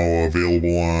mod now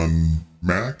available on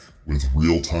Mac with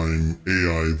real-time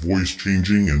AI voice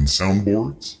changing and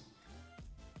soundboards.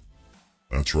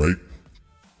 That's right.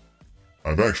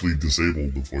 I've actually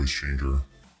disabled the voice changer.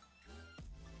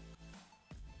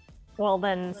 Well,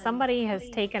 then somebody has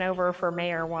taken over for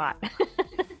Mayor Watt.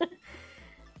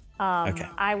 Okay.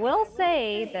 I will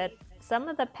say that some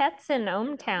of the pets in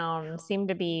ohmTown seem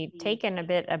to be taken a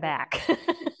bit aback.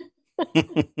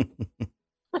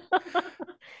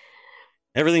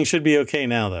 Everything should be okay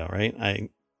now, though, right?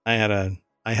 I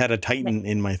had a titan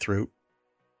in my throat.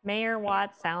 Mayor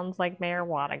Watt sounds like Mayor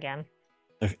Watt again.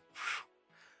 Okay.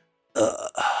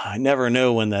 I never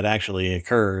know when that actually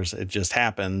occurs. It just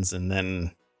happens, and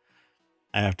then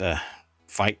I have to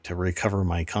fight to recover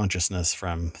my consciousness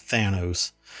from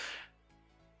Thanos.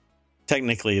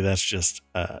 Technically, that's just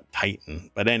a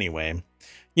Titan. But anyway,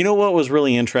 you know what was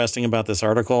really interesting about this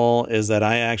article is that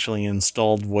I actually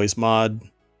installed voice mod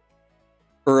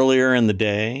earlier in the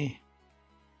day,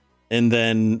 and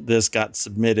then this got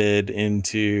submitted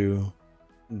into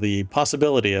the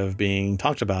possibility of being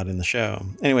talked about in the show.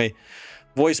 Anyway,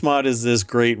 voice mod is this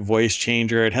great voice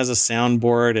changer. It has a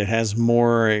soundboard. It has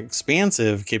more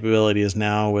expansive capabilities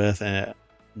now with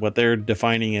what they're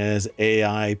defining as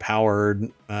AI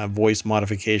powered voice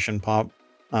modification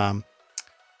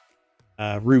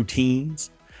routines.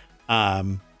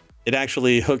 It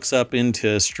actually hooks up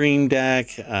into Stream Deck.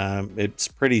 It's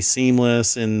pretty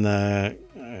seamless in the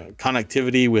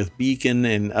connectivity with Beacon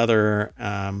and other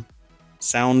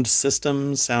sound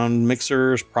systems, sound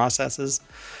mixers, processes.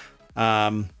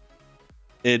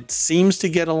 It seems to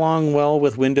get along well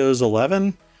with Windows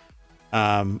 11.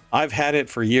 I've had it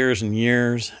for years and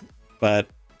years, but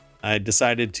I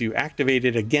decided to activate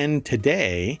it again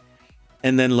today.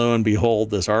 And then lo and behold,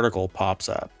 this article pops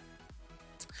up.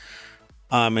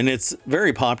 And it's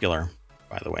very popular,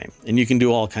 by the way. And you can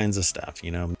do all kinds of stuff,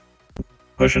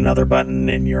 push another button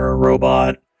and you're a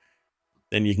robot.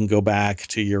 Then you can go back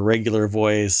to your regular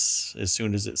voice as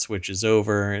soon as it switches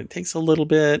over. It takes a little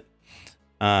bit.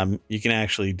 You can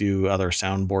actually do other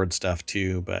soundboard stuff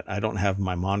too, but I don't have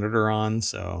my monitor on,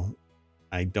 so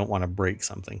I don't want to break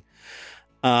something.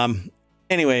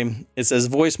 Anyway, it says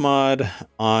voice mod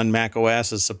on Mac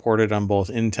OS is supported on both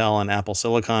Intel and Apple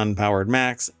Silicon powered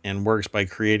Macs and works by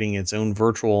creating its own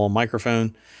virtual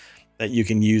microphone that you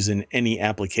can use in any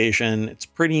application. It's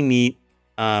pretty neat.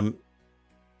 Yeah,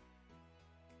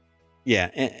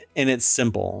 and it's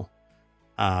simple.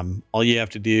 All you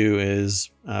have to do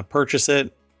is purchase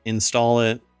it, install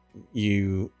it.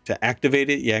 To activate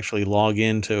it, you actually log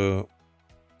into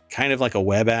kind of like a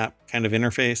web app kind of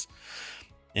interface,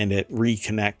 and it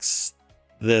reconnects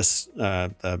this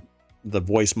the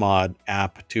voice mod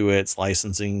app to its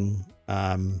licensing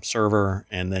server,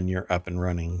 and then you're up and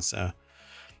running. So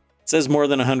It says more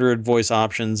than 100 voice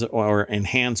options or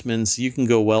enhancements. You can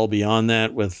go well beyond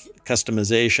that with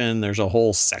customization. There's a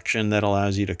whole section that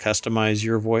allows you to customize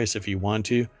your voice if you want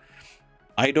to.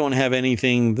 I don't have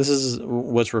anything. This is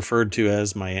what's referred to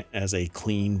as a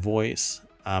clean voice.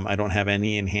 I don't have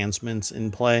any enhancements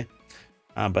in play,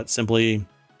 but simply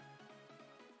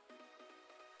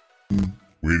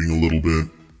waiting a little bit,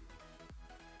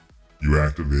 you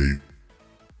activate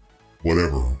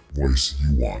whatever voice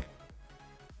you want.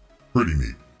 Pretty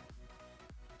neat.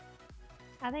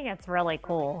 I think it's really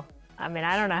cool. I mean,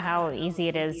 I don't know how easy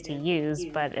it is to use,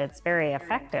 but it's very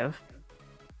effective.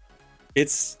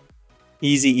 It's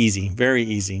easy, very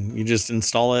easy. You just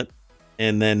install it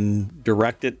and then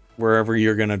direct it wherever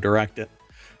you're going to direct it.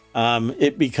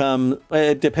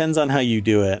 It depends on how you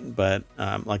do it, but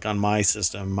like on my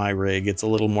system, my rig, it's a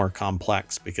little more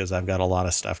complex because I've got a lot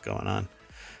of stuff going on.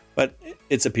 But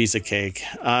it's a piece of cake,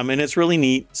 and it's really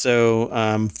neat.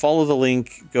 So follow the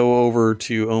link, go over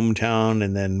to ohmTown,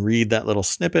 and then read that little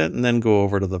snippet, and then go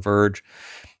over to The Verge.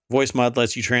 VoiceMod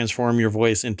lets you transform your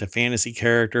voice into fantasy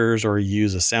characters or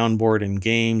use a soundboard in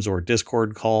games or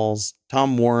Discord calls.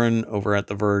 Tom Warren over at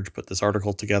The Verge put this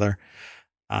article together,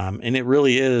 and it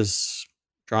really is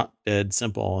drop dead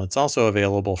simple. It's also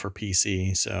available for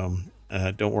PC, so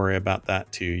don't worry about that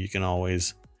too. You can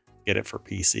always get it for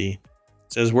PC.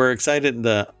 Says we're excited.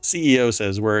 The CEO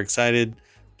says we're excited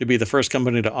to be the first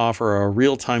company to offer a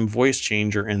real-time voice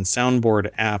changer and soundboard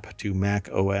app to Mac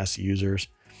OS users.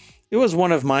 It was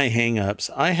one of my hangups.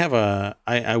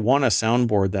 I want a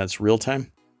soundboard that's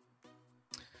real-time,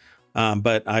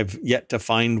 but I've yet to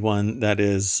find one that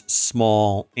is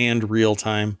small and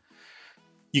real-time.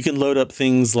 You can load up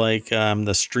things like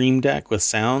the Stream Deck with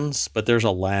sounds, but there's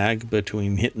a lag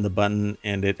between hitting the button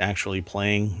and it actually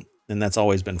playing. And that's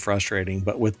always been frustrating.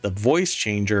 But with the voice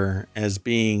changer as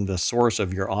being the source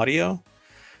of your audio,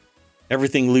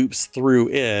 everything loops through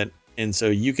it. And so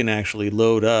you can actually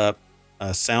load up a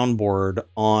soundboard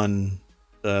on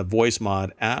the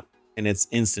VoiceMod app and it's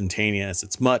instantaneous.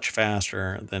 It's much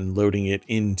faster than loading it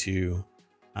into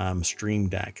Stream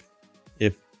Deck.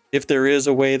 If there is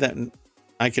a way that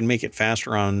I can make it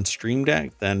faster on Stream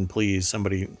Deck, then please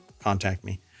somebody contact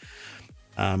me.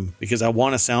 Because I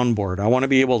want a soundboard. I want to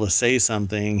be able to say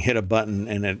something, hit a button,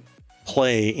 and it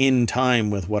play in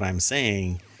time with what I'm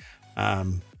saying.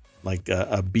 Like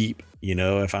a beep,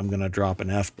 if I'm going to drop an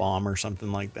F-bomb or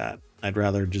something like that. I'd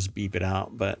rather just beep it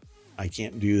out, but I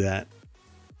can't do that.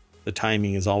 The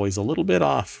timing is always a little bit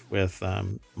off with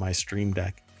my Stream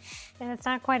Deck. And it's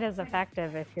not quite as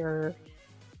effective if you're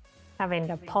having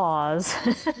to pause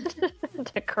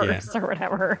to curse or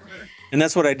whatever. And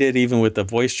that's what I did even with the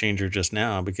voice changer just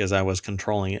now because I was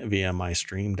controlling it via my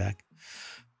Stream Deck.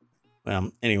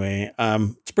 Anyway,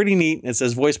 it's pretty neat. It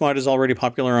says VoiceMod is already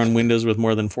popular on Windows with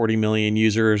more than 40 million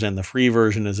users, and the free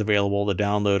version is available to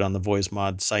download on the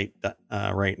VoiceMod site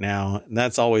right now. And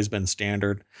that's always been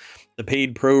standard. The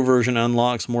paid pro version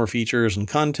unlocks more features and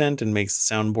content and makes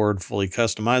the soundboard fully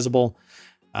customizable.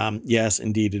 Yes,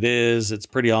 indeed it is. It's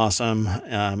pretty awesome.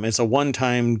 It's a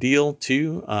one-time deal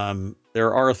too.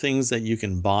 There are things that you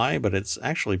can buy, but it's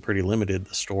actually pretty limited.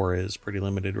 The store is pretty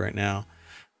limited right now.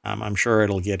 I'm sure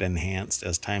it'll get enhanced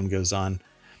as time goes on.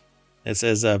 It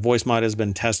says VoiceMod has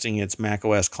been testing its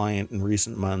macOS client in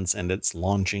recent months, and it's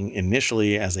launching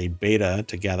initially as a beta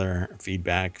to gather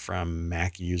feedback from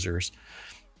Mac users.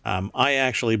 I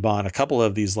actually bought a couple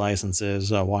of these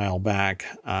licenses a while back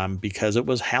because it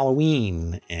was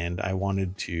Halloween and I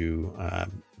wanted to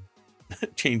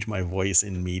change my voice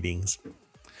in meetings.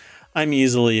 I'm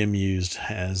easily amused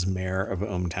as mayor of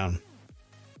ohmTown.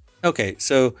 Okay,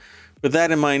 so with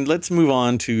that in mind, let's move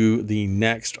on to the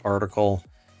next article.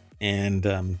 And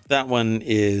that one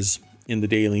is in the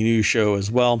Daily News Show as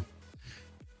well.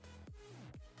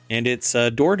 And it's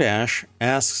DoorDash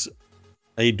asks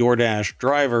a DoorDash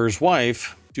driver's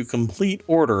wife to complete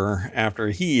order after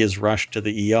he is rushed to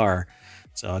the ER.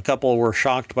 So a couple were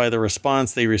shocked by the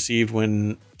response they received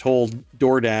when told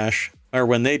DoorDash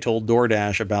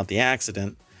about the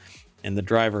accident, and the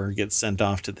driver gets sent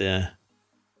off to the...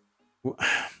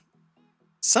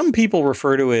 Some people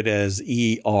refer to it as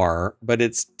ER, but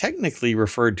it's technically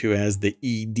referred to as the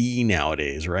ED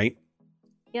nowadays, right?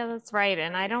 Yeah, that's right.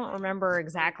 And I don't remember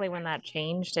exactly when that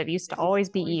changed. It used to always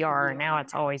be ER, and now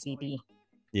it's always ED.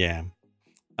 Yeah.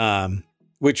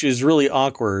 Which is really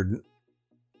awkward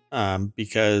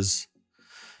because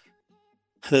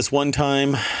this one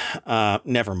time,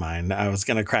 never mind. I was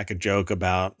going to crack a joke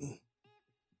about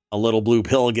a little blue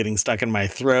pill getting stuck in my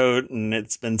throat and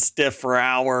it's been stiff for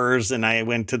hours. And I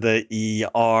went to the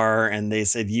ER and they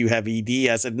said, "You have ED."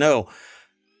 I said, "No,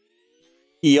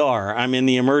 ER. I'm in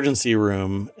the emergency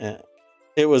room.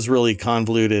 It was really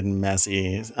convoluted and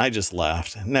messy. I just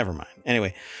left. Never mind.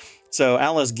 Anyway, so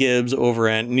Alice Gibbs over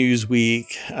at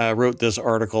Newsweek wrote this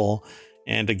article.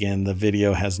 And again, the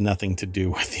video has nothing to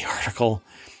do with the article.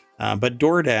 But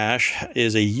DoorDash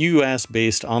is a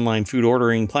US-based online food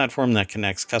ordering platform that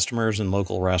connects customers and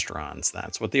local restaurants.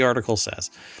 That's what the article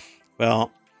says.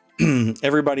 Well,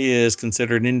 everybody is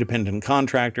considered independent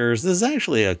contractors. This is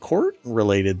actually a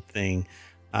court-related thing.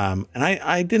 And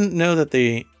I didn't know that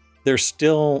they're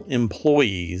still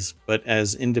employees, but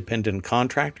as independent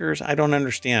contractors, I don't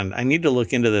understand. I need to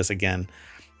look into this again.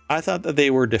 I thought that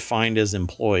they were defined as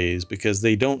employees because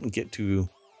they don't get to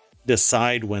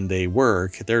decide when they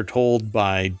work. They're told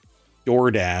by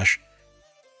DoorDash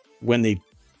when they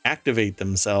activate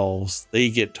themselves, they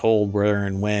get told where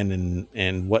and when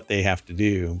and what they have to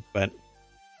do. But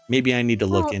maybe I need to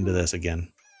look into this again.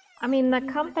 I mean, the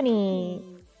company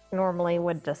normally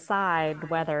would decide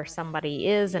whether somebody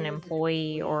is an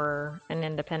employee or an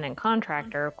independent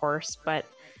contractor, of course, but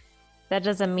that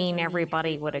doesn't mean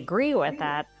everybody would agree with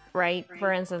that, right?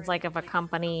 For instance, like if a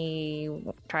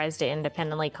company tries to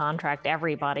independently contract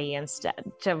everybody instead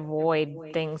to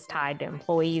avoid things tied to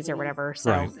employees or whatever.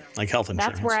 So right, like health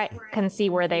insurance. That's where I can see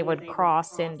where they would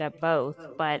cross into both,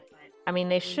 but I mean,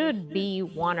 they should be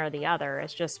one or the other.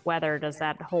 It's just whether does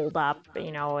that hold up,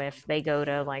 if they go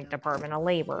to like Department of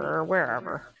Labor or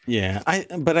wherever. Yeah,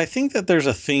 but I think that there's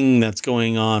a thing that's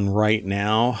going on right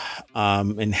now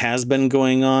and has been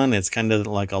going on. It's kind of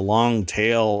like a long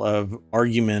tail of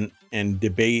argument and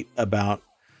debate about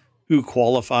who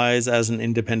qualifies as an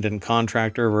independent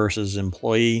contractor versus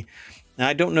employee. Now,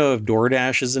 I don't know if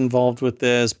DoorDash is involved with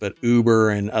this, but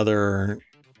Uber and other...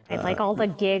 like all the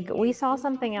gig, we saw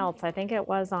something else. I think it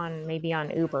was maybe on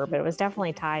Uber, but it was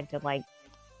definitely tied to like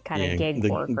kind of gig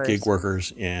workers. Gig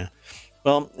workers, yeah.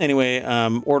 Well, anyway,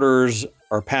 orders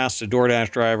are passed to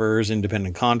DoorDash drivers,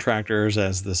 independent contractors,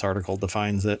 as this article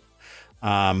defines it,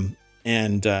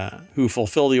 and who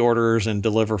fulfill the orders and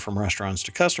deliver from restaurants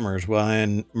to customers.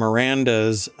 When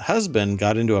Miranda's husband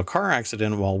got into a car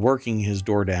accident while working his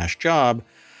DoorDash job,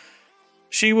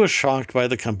 she was shocked by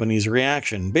the company's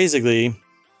reaction. Basically,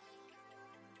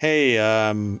 hey,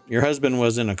 your husband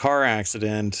was in a car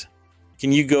accident.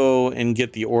 Can you go and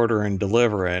get the order and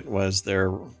deliver it? Was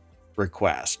their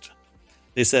request.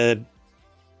 They said,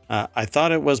 I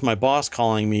thought it was my boss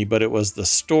calling me, but it was the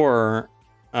store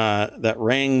that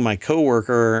rang my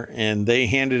coworker, and they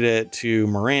handed it to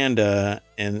Miranda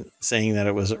and saying that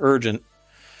it was urgent.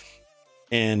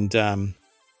 And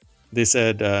they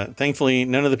said, thankfully,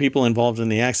 none of the people involved in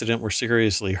the accident were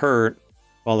seriously hurt.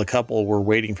 While the couple were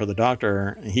waiting for the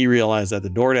doctor, he realized that the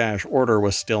DoorDash order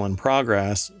was still in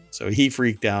progress. So he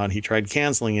freaked out. He tried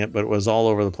canceling it, but it was all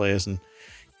over the place and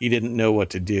he didn't know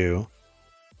what to do.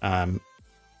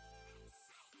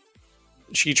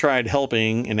 She tried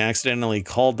helping and accidentally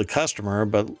called the customer,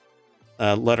 but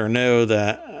let her know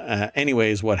that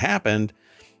anyways, what happened,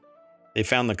 they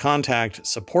found the contact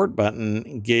support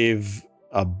button, gave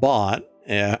a bot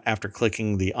after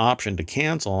clicking the option to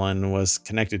cancel, and was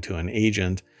connected to an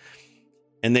agent.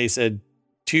 And they said,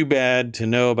 too bad to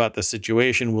know about the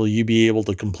situation. Will you be able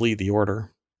to complete the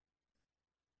order?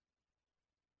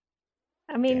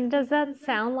 I mean, does that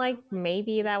sound like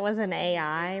maybe that was an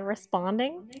AI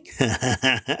responding? Because,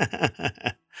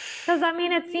 I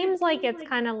mean, it seems like it's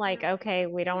kind of like, okay,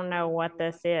 we don't know what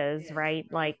this is, right?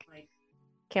 Like,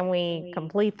 can we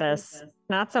complete this?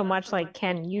 Not so much like,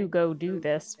 can you go do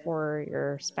this for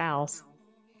your spouse?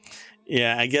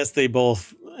 Yeah, I guess they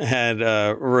both had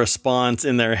a response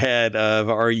in their head of,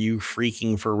 are you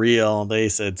freaking for real? They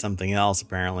said something else,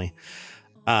 apparently.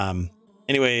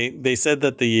 Anyway, they said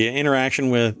that the interaction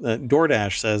with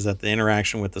DoorDash says that the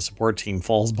interaction with the support team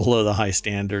falls below the high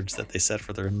standards that they set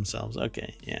for themselves.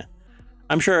 Okay, yeah.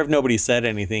 I'm sure if nobody said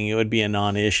anything, it would be a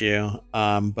non-issue.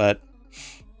 But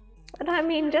I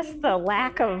mean, just the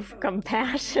lack of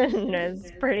compassion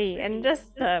is pretty, and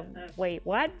just the, wait,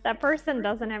 what? That person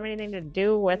doesn't have anything to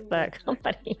do with the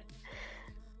company.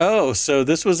 Oh, so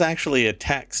this was actually a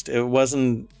text. It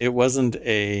wasn't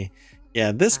a,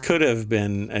 yeah, this could have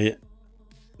been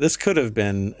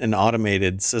an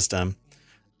automated system.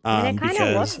 And it kind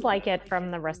of looks like it from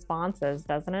the responses,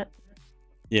 doesn't it?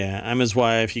 Yeah, I'm his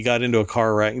wife. He got into a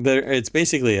car wreck. It's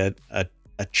basically a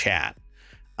chat.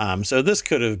 So this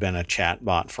could have been a chat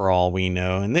bot for all we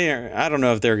know. And I don't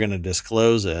know if they're going to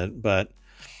disclose it, but,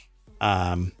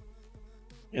 and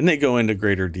they go into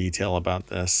greater detail about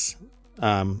this.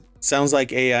 Sounds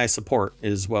like AI support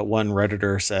is what one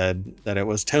Redditor said, that it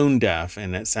was tone deaf,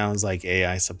 and it sounds like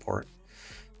AI support.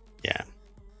 Yeah.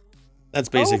 That's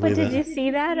Oh, basically but did you the.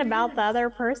 see that about the other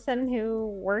person who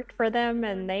worked for them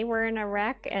and they were in a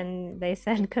wreck and they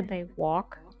said could they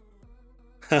walk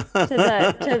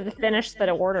to finish the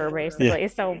order Yeah. basically.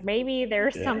 So maybe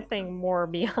there's Yeah. something more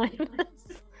behind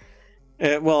this.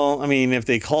 Well, I mean, if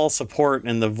they call support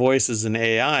and the voice is an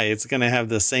AI, it's going to have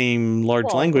the same large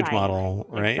Well, language right. model,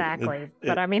 right? Exactly.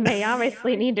 But I mean, they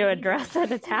obviously need to address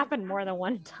it. It's happened more than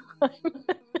one time.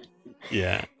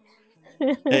 Yeah.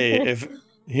 Hey, if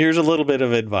here's a little bit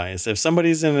of advice. If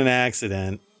somebody's in an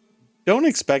accident, don't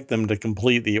expect them to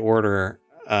complete the order.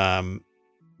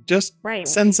 Just Right.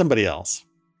 send somebody else.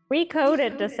 Recode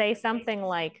it to say something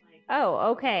like,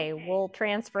 oh, okay, we'll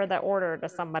transfer the order to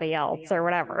somebody else or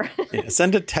whatever. Yeah,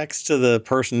 send a text to the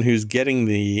person who's getting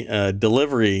the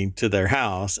delivery to their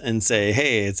house and say,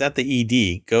 hey, it's at the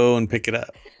ED. Go and pick it up.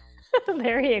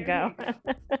 There you go.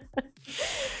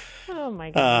 Oh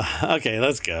my God. Okay,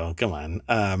 let's go. Come on.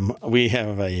 We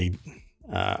have a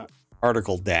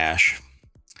article dash.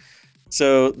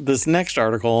 So this next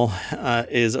article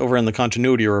is over in the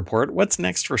continuity report. What's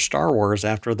next for Star Wars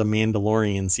after the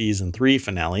Mandalorian season 3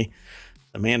 finale?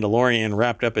 The Mandalorian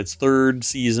wrapped up its third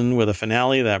season with a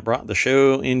finale that brought the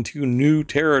show into new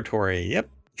territory. Yep,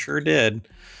 sure did.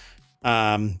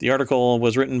 The article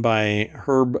was written by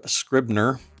Herb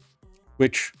Scribner,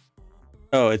 which,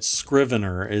 it's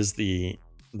Scrivener is the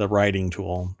writing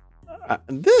tool.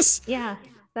 This Yeah,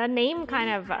 that name kind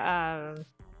of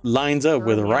lines up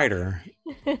with a threw me off. writer.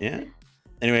 Yeah.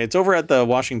 Anyway, it's over at the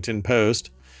Washington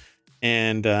Post,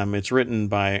 and it's written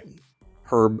by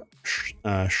Herb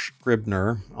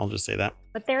Scribner. I'll just say that.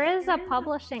 But there is a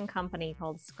publishing company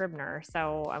called Scribner,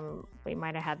 so we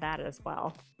might have had that as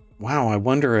well. Wow, I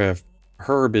wonder if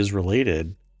Herb is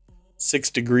related. 6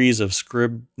 degrees of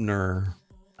Scribner.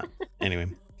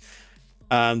 Anyway.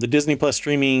 The Disney Plus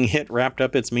streaming hit wrapped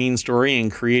up its main story and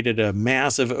created a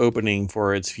massive opening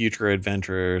for its future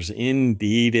adventures.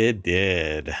 Indeed, it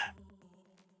did.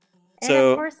 And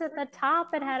So, of course, at the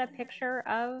top, it had a picture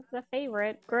of the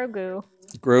favorite, Grogu.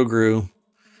 Grogu.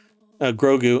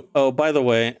 Oh, by the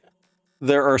way,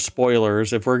 there are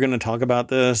spoilers. If we're going to talk about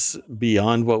this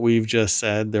beyond what we've just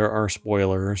said, there are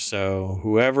spoilers. So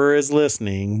whoever is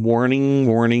listening, warning,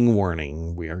 warning,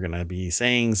 warning. We are going to be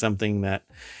saying something that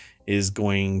is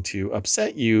going to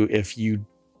upset you if you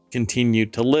continue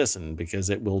to listen, because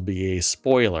it will be a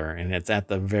spoiler and it's at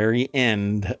the very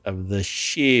end of the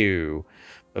show.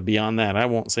 But beyond that, I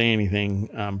won't say anything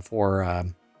for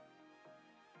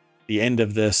the end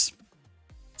of this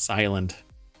silent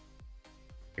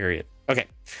period. Okay.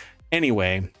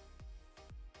 Anyway,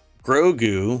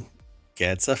 Grogu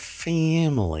gets a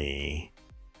family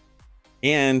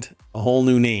and a whole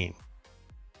new name.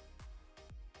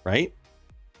 Right?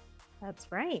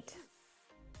 That's right.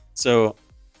 So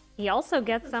he also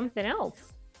gets something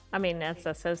else. I mean, that's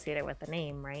associated with the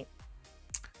name, right?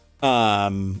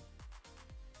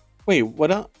 Wait, what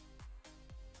do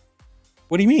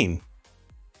you mean?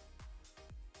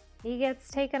 He gets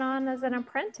taken on as an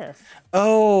apprentice.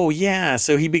 Oh, yeah.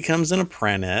 So he becomes an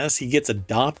apprentice. He gets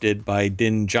adopted by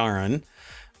Din Djarin.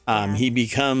 Yes. He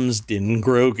becomes Din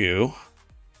Grogu.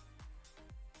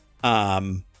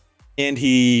 And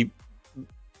he's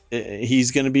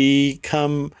going to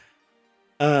become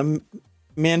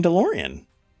Mandalorian.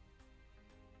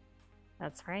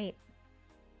 That's right.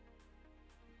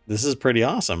 This is pretty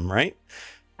awesome, right?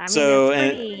 I mean, So,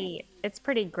 it's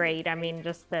pretty great. I mean,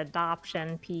 just the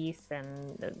adoption piece,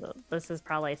 and this is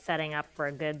probably setting up for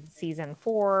a good season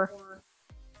 4.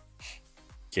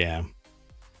 Yeah.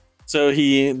 So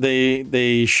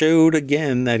they showed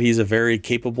again that he's a very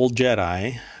capable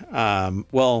Jedi.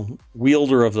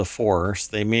 Wielder of the Force.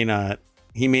 He may not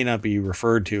be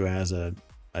referred to as a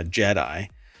Jedi.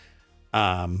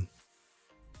 Because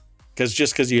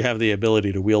just because you have the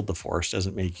ability to wield the Force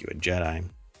doesn't make you a Jedi.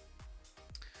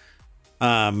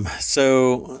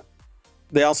 So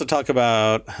they also talk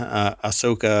about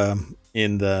Ahsoka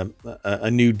in a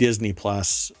new Disney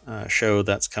Plus show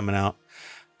that's coming out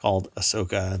called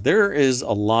Ahsoka. There is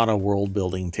a lot of world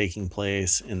building taking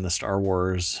place in the Star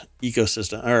Wars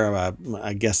ecosystem, or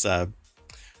I guess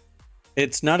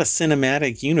it's not a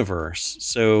cinematic universe.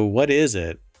 So what is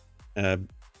it? A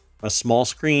small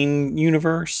screen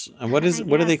universe? What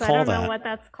do they call I don't that? know what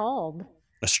that's called.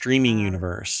 A streaming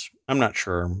universe. I'm not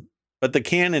sure. But the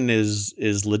canon is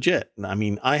legit. I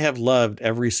mean, I have loved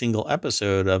every single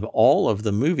episode of all of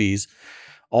the movies,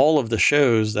 all of the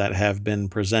shows that have been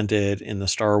presented in the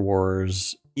Star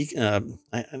Wars.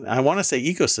 I want to say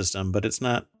ecosystem, but it's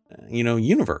not,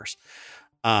 universe.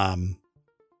 And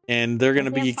they're going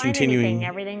to be continuing.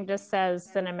 Everything just says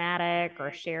cinematic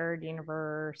or shared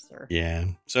universe. Yeah.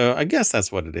 So I guess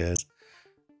that's what it is.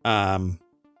 Um,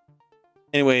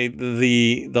 anyway,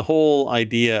 the whole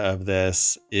idea of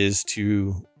this is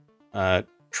to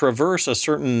traverse a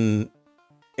certain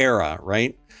era,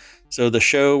 right? So the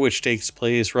show, which takes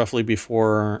place roughly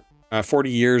before 40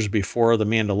 years before The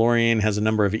Mandalorian, has a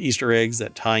number of Easter eggs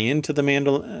that tie into the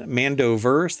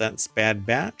Mandoverse. That's Bad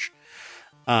Batch.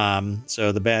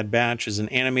 So the Bad Batch is an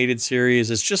animated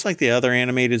series. It's just like the other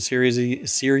animated series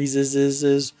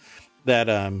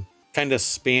that kind of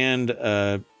spanned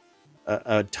a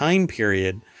time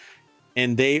period,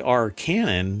 and they are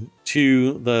canon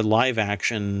to the live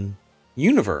action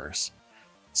universe.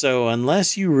 So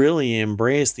unless you really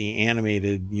embrace the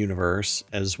animated universe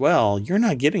as well, you're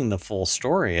not getting the full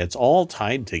story. It's all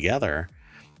tied together.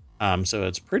 So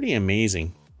it's pretty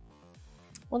amazing.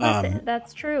 Well,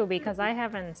 that's true, because I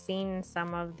haven't seen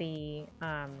some of the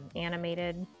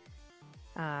animated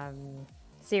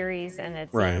series, and it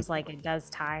seems like it does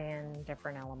tie in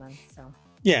different elements. So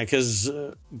yeah, because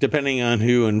depending on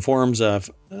who informs us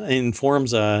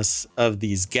of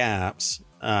these gaps,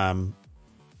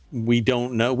 we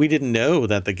don't know. We didn't know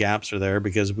that the gaps are there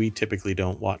because we typically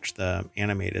don't watch the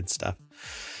animated stuff.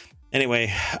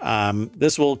 Anyway,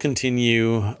 this will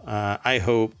continue. I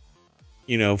hope,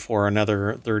 for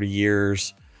another 30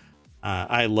 years.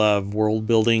 I love world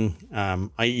building.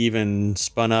 I even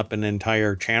spun up an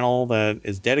entire channel that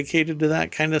is dedicated to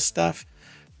that kind of stuff,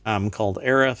 called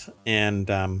Aerith. And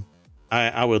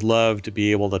I would love to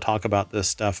be able to talk about this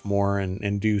stuff more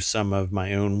and do some of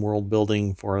my own world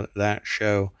building for that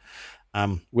show,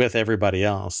 with everybody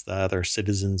else, the other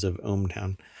citizens of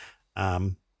ohmTown.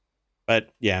 But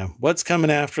yeah, what's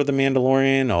coming after The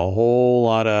Mandalorian? A whole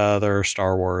lot of other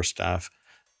Star Wars stuff.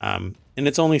 And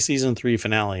it's only season 3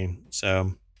 finale.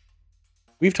 So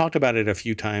we've talked about it a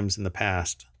few times in the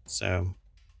past. So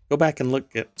go back and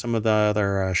look at some of the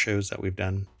other shows that we've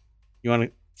done. You want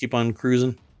to keep on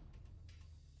cruising?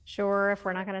 Sure, if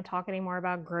we're not going to talk anymore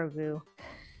about Grogu.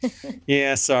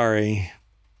 Yeah, sorry.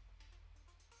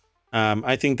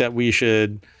 I think that we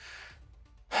should...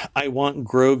 I want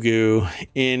Grogu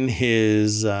in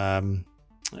his... the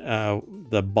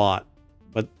bot.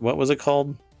 What was it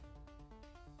called?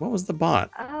 What was the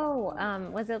bot? Oh,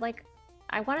 was it like...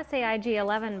 I want to say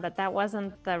IG-11, but that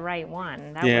wasn't the right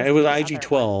one. It was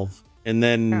IG-12. And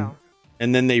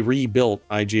then they rebuilt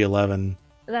IG-11.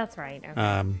 That's right.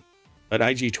 Okay. But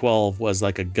IG-12 was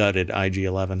like a gutted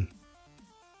IG-11.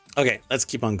 Okay, let's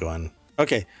keep on going.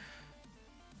 Okay.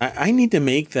 I need to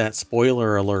make that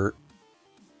spoiler alert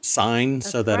sign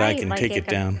so that I can take it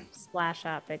down. Splash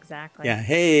up, exactly. Yeah.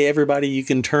 Hey, everybody, you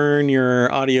can turn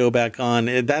your audio back on.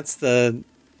 That's the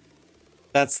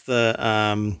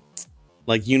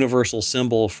like universal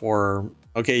symbol for,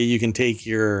 okay, you can take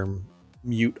your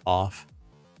mute off.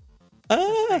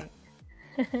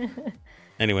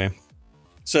 Anyway,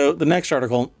 so the next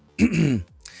article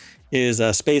is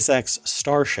SpaceX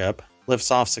Starship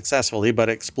lifts off successfully, but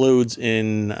explodes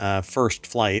in first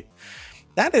flight.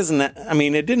 That isn't, I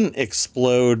mean, it didn't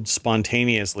explode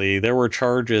spontaneously. There were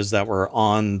charges that were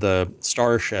on the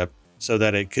Starship so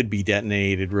that it could be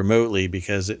detonated remotely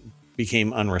because it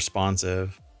became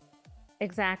unresponsive.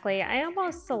 Exactly. I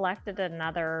almost selected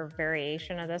another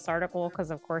variation of this article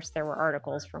because, of course, there were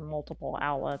articles from multiple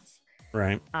outlets.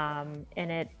 Right. And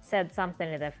it said something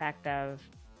to the effect of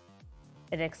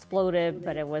it exploded,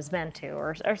 but it was meant to,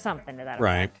 or something to that effect.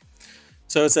 Right.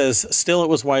 So it says, still, it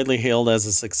was widely hailed as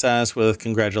a success with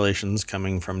congratulations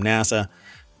coming from NASA.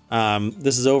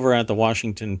 This is over at the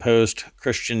Washington Post.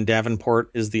 Christian Davenport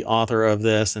is the author of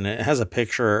this, and it has a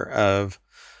picture of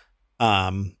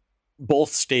both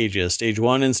stages, stage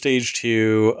 1 and stage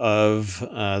 2 of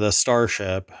the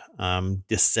Starship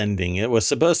descending. It was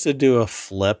supposed to do a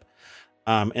flip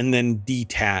and then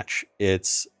detach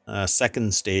its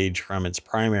second stage from its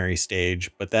primary stage,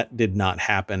 but that did not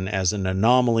happen as an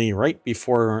anomaly right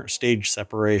before stage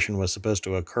separation was supposed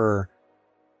to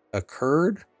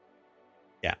occurred.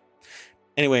 Yeah.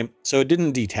 Anyway, so it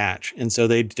didn't detach, and so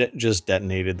they just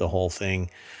detonated the whole thing.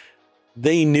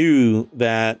 They knew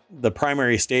that the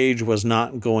primary stage was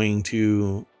not going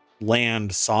to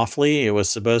land softly. It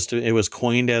was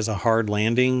coined as a hard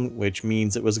landing, which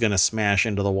means it was going to smash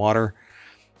into the water.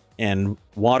 And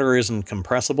water isn't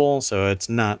compressible, so it's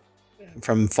not,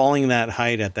 from falling that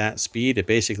height at that speed, it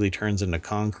basically turns into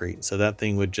concrete. So that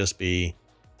thing would just be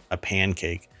a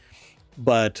pancake.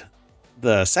 But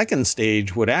the second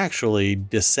stage would actually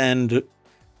descend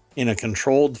in a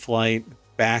controlled flight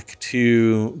back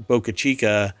to Boca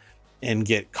Chica and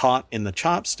get caught in the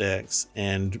chopsticks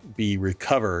and be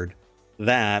recovered.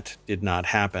 That did not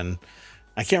happen.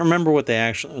 I can't remember what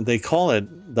they call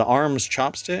it, the arms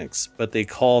chopsticks, but they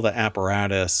call the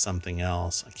apparatus something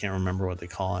else. I can't remember what they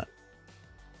call it,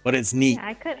 but it's neat.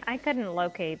 Yeah, I couldn't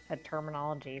locate the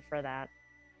terminology for that.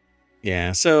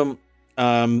 Yeah, so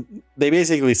they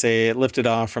basically say it lifted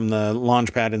off from the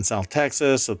launch pad in South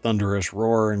Texas, a thunderous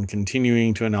roar, and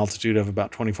continuing to an altitude of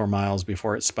about 24 miles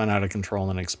before it spun out of control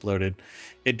and exploded.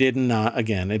 It did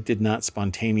not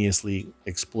spontaneously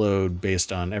explode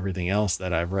based on everything else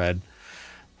that I've read.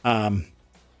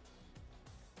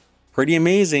 Pretty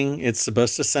amazing. It's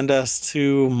supposed to send us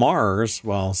to Mars.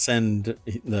 Well, send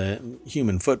the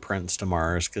human footprints to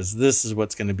Mars, because this is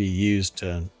what's going to be used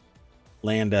to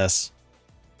land us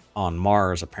on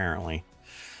Mars, apparently.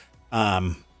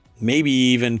 Maybe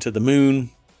even to the moon.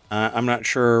 I'm not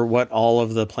sure what all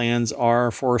of the plans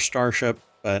are for Starship,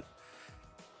 but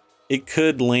it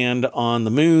could land on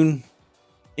the moon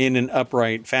in an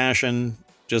upright fashion,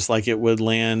 just like it would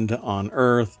land on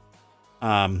Earth,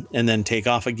 and then take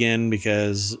off again,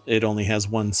 because it only has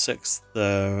 1/6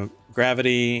 the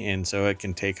gravity, and so it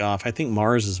can take off. I think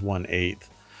Mars is 1/8.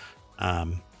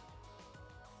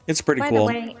 It's pretty cool.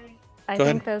 By the way, I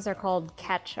think those are called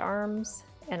catch arms,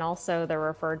 and also they're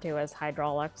referred to as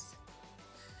hydraulics.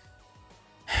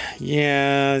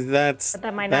 Yeah, but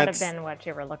that might not have been what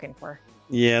you were looking for.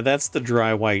 Yeah, that's the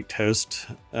dry white toast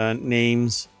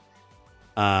names.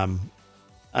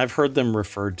 I've heard them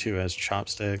referred to as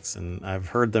chopsticks, and I've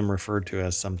heard them referred to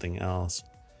as something else.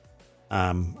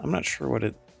 I'm not sure what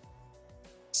it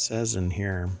says in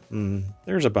here.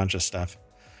 There's a bunch of stuff.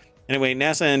 Anyway,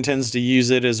 NASA intends to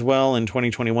use it as well. In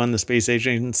 2021, the space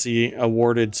agency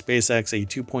awarded SpaceX a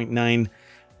 $2.9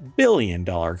 billion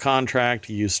contract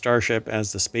to use Starship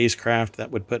as the spacecraft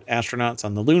that would put astronauts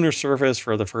on the lunar surface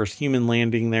for the first human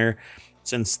landing there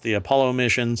since the Apollo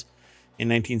missions in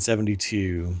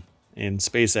 1972. And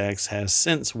SpaceX has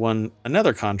since won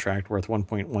another contract worth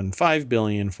 $1.15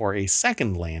 billion for a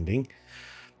second landing.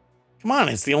 Come on,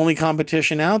 it's the only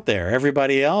competition out there.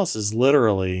 Everybody else is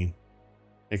literally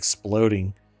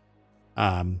exploding.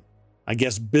 I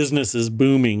guess business is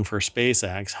booming for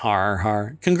SpaceX. Har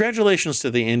har. Congratulations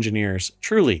to the engineers.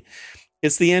 Truly,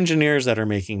 it's the engineers that are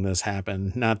making this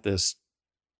happen, not this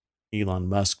Elon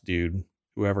Musk dude,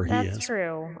 whoever he is. That's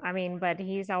true. I mean, but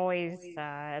he's always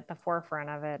at the forefront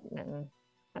of it, and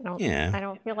I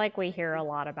don't feel like we hear a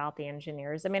lot about the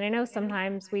engineers. I mean, I know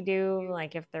sometimes we do,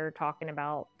 like if they're talking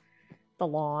about the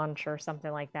launch or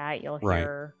something like that, you'll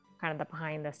hear kind of the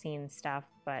behind the scenes stuff,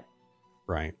 but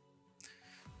right.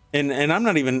 And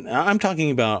I'm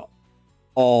talking about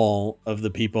all of the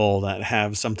people that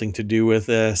have something to do with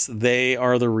this. They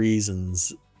are the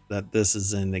reasons that this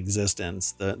is in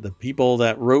existence. The people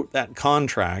that wrote that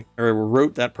contract or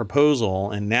wrote that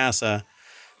proposal, and NASA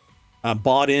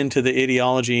bought into the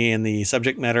ideology and the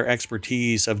subject matter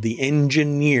expertise of the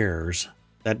engineers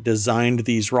that designed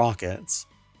these rockets.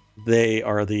 They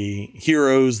are the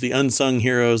heroes, the unsung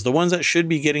heroes, the ones that should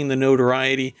be getting the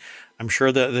notoriety. I'm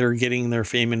sure that they're getting their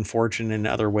fame and fortune in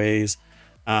other ways,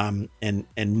 and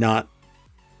not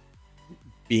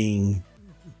being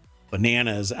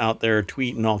bananas out there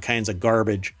tweeting all kinds of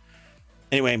garbage.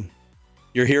 Anyway,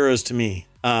 you're heroes to me.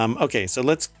 Okay, so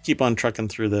let's keep on trucking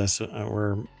through this.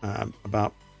 We're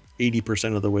about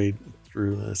 80% of the way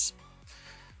through this.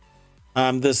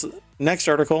 This next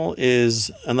article is,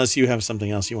 unless you have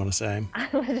something else you want to say. I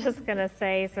was just going to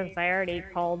say, since I already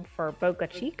called for Boca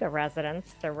Chica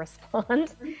residents to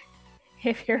respond,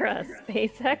 if you're a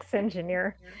SpaceX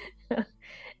engineer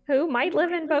who might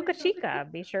live in Boca Chica,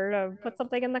 be sure to put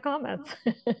something in the comments.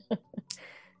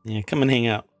 Yeah, come and hang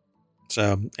out.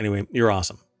 So anyway, you're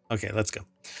awesome. Okay, let's go.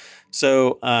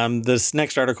 So this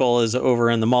next article is over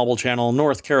in the Mobile Channel.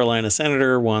 North Carolina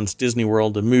senator wants Disney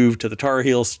World to move to the Tar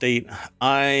Heel state.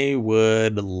 I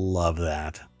would love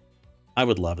that. I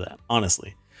would love that,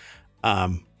 honestly.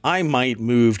 I might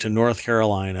move to North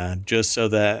Carolina just so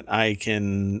that I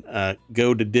can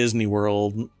go to Disney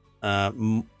World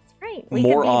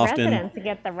more often. Residents to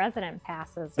get the resident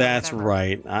passes. That's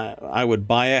right. I would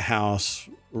buy a house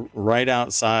right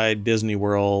outside Disney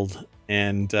World,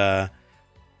 and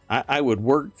I would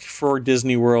work for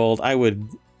Disney World. I would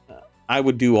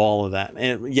do all of that,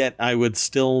 and yet I would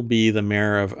still be the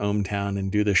mayor of ohmTown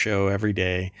and do the show every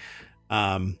day.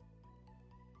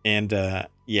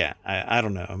 Yeah, I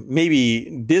don't know.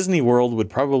 Maybe Disney World would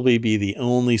probably be the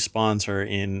only sponsor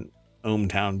in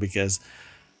ohmTown, because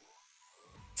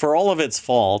for all of its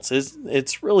faults,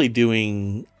 it's really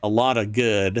doing a lot of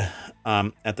good,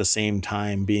 at the same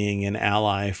time being an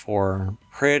ally for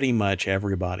pretty much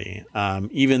everybody,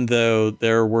 even though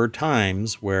there were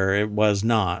times where it was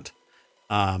not.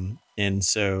 And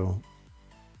so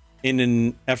in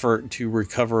an effort to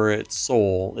recover its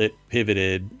soul, it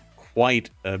pivoted quite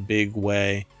a big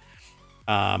way.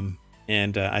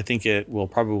 And I think it will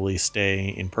probably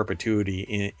stay in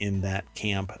perpetuity in that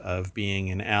camp of being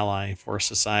an ally for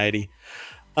society.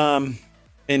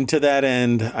 And to that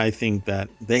end, I think that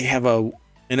they have an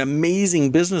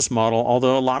amazing business model,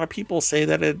 although a lot of people say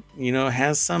that it,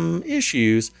 has some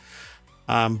issues.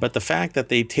 But the fact that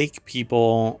they take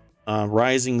people,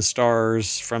 rising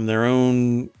stars from their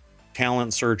own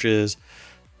talent searches,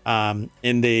 and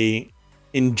they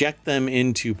inject them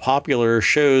into popular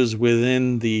shows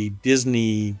within the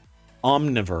Disney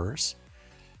omniverse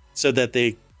so that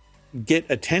they get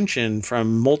attention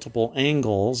from multiple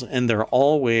angles, and they're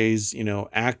always,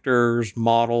 actors,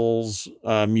 models,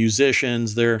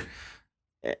 musicians. They're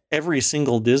every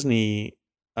single Disney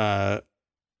I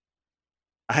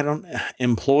don't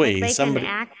employ Like they somebody.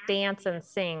 can act, dance, and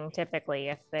sing typically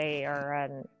if they are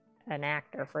an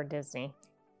actor for Disney.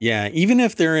 Yeah, even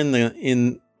if they're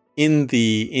in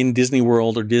Disney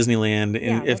World or Disneyland,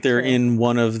 and if they're in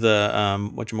one of the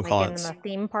whatchamacallit, in the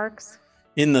theme parks.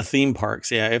 In the theme parks,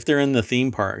 yeah. If they're in the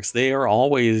theme parks, they are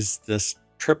always this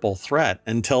triple threat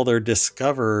until they're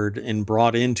discovered and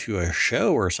brought into a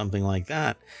show or something like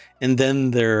that. And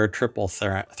then they're a triple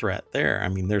threat there. I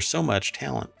mean, there's so much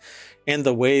talent. And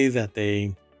the way that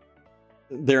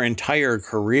their entire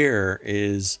career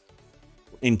is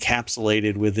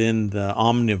encapsulated within the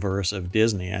omniverse of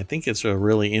Disney. I think it's a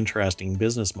really interesting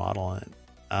business model.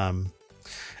 At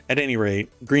any rate,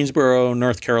 Greensboro,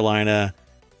 North Carolina,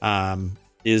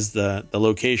 is the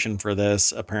location for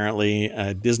this. Apparently,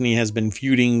 Disney has been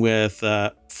feuding with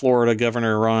Florida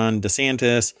Governor Ron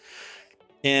DeSantis,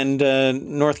 and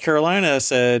North Carolina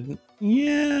said,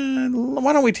 "Yeah,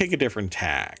 why don't we take a different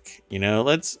tack?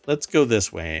 Let's go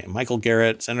this way."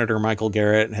 Senator Michael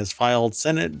Garrett, has filed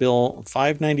Senate Bill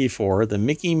 594, the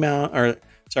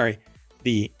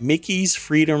Mickey's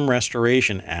Freedom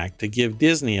Restoration Act, to give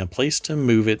Disney a place to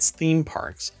move its theme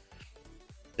parks.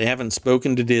 They haven't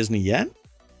spoken to Disney yet.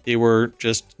 They were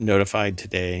just notified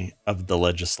today of the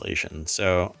legislation.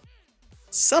 So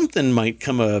something might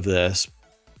come of this.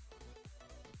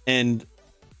 And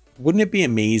wouldn't it be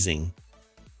amazing?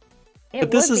 But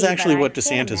this is actually what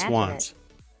DeSantis wants.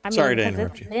 Sorry to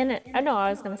interrupt you. I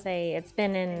was going to say it's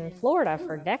been in Florida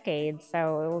for decades,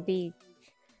 so it will be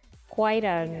quite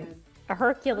a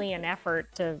Herculean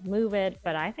effort to move it.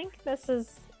 But I think this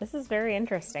is very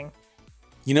interesting.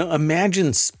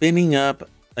 Imagine spinning up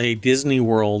a Disney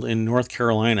World in North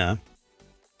Carolina,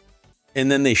 and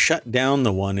then they shut down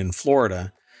the one in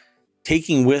Florida,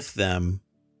 taking with them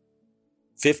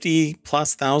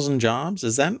 50,000+ jobs.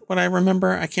 Is that what I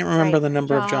remember? I can't remember the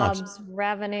number of jobs.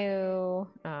 Revenue.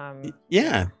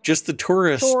 Just the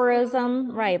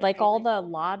tourism, right? Like all the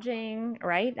lodging,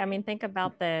 right? I mean, think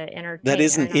about the entertainment. That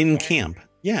isn't in camp.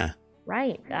 Yeah.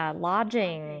 Right.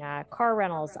 Lodging, car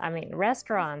rentals,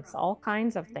 restaurants, all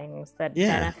kinds of things that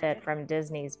benefit from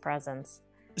Disney's presence.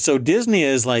 So Disney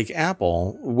is like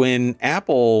Apple. When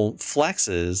Apple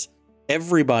flexes,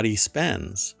 everybody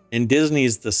spends. And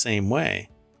Disney's the same way.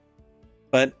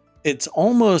 But it's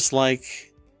almost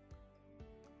like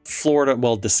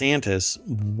DeSantis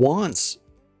wants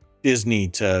Disney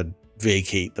to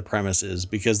vacate the premises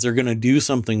because they're going to do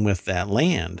something with that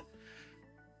land.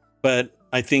 But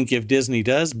I think if Disney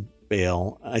does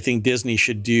bail, I think Disney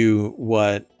should do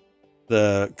what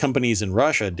the companies in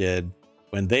Russia did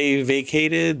when they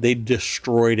vacated. They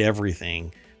destroyed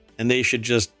everything, and they should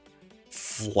just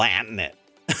flatten it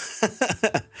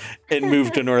and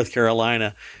move to North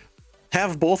Carolina.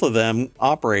 Have both of them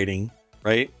operating,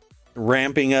 right?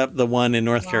 Ramping up the one in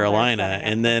North Carolina,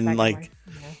 and then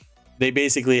they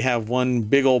basically have one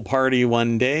big old party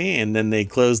one day, and then they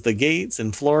close the gates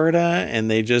in Florida, and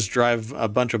they just drive a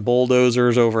bunch of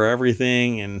bulldozers over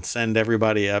everything and send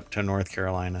everybody up to North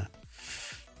Carolina.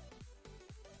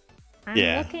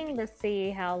 I'm looking to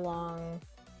see how long.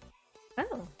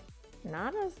 Oh,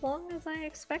 not as long as I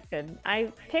expected.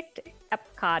 I picked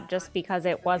Epcot just because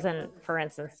it wasn't, for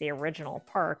instance, the original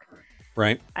park.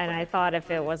 Right. And I thought if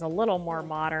it was a little more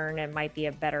modern, it might be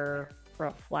a better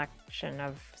reflection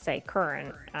of, say,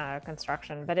 current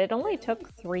construction. But it only took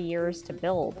 3 years to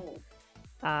build,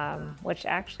 which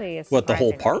actually is the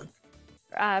whole park?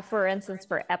 For instance,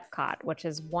 for Epcot, which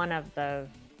is one of the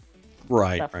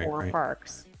four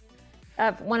parks.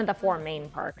 One of the four main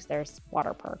parks. There's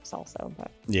water parks also, but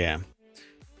yeah.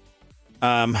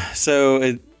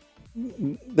 So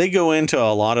they go into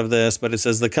a lot of this, but it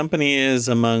says the company is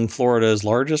among Florida's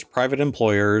largest private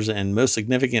employers and most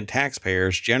significant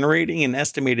taxpayers, generating an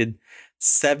estimated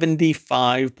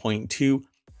 $75.2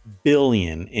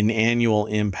 billion in annual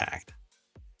impact.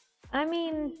 I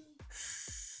mean,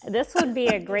 this would be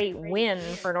a great win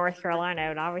for North Carolina. It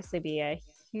would obviously be a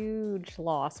huge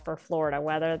loss for Florida,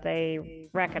 whether they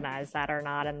recognize that or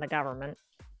not in the government.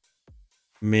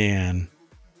 Man.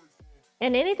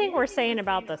 And anything we're saying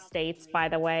about the states, by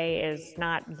the way, is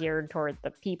not geared toward the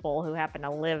people who happen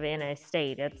to live in a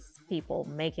state. It's people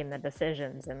making the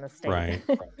decisions in the state. Right.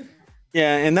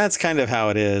 Yeah, and that's kind of how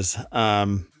it is.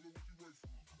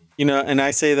 You know, and I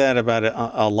say that about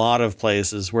a lot of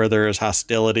places where there is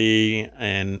hostility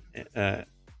and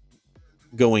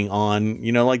going on.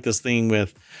 You know, like this thing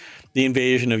with the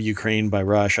invasion of Ukraine by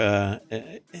Russia.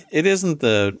 It isn't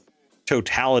the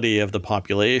totality of the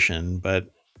population, but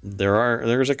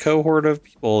there's a cohort of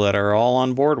people that are all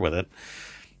on board with it.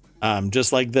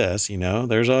 Just like this, you know,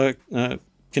 there's a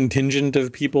contingent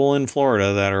of people in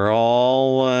Florida that are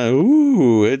all,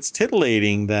 it's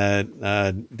titillating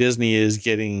that Disney is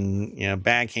getting, you know,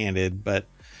 backhanded. But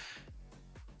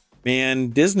man,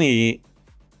 Disney,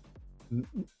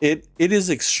 it is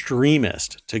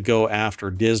extremist to go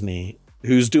after Disney,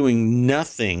 who's doing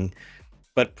nothing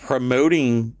but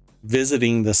promoting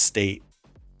visiting the state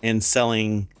and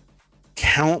selling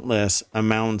countless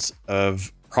amounts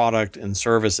of product and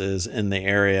services in the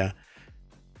area.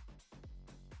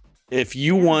 If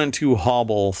you want to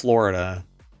hobble Florida,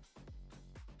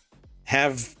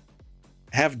 have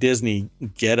Disney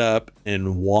get up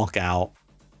and walk out.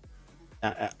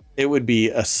 It would be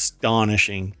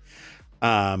astonishing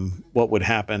what would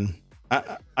happen.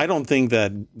 I don't think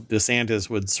that DeSantis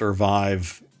would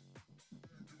survive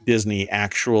Disney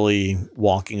actually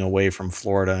walking away from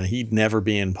Florida. He'd never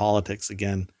be in politics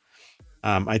again.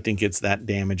 I think it's that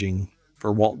damaging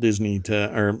for Walt Disney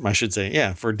to, or I should say,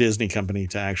 yeah, for Disney Company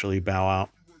to actually bow out.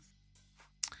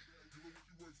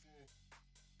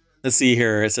 Let's see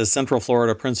here. It says Central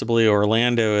Florida, principally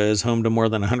Orlando, is home to more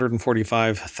than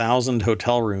 145,000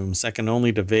 hotel rooms, second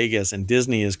only to Vegas, and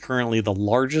Disney is currently the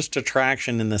largest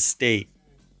attraction in the state.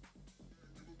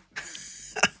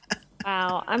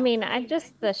 Wow. I mean,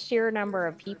 the sheer number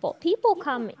of people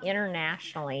come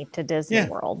internationally to Disney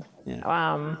World.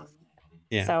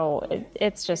 Yeah. So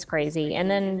it's just crazy.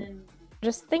 And then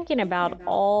just thinking about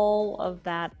all of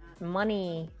that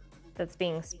money that's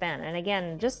being spent. And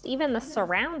again, just even the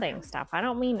surrounding stuff. I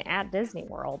don't mean at Disney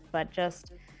World, but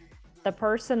just the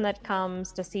person that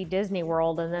comes to see Disney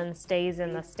World and then stays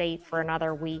in the state for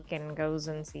another week and goes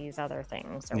and sees other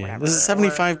things or whatever. This is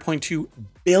 $75.2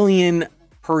 billion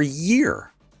per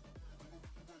year.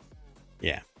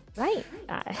 Yeah. Right.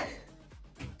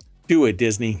 Do it,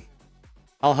 Disney.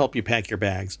 I'll help you pack your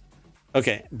bags.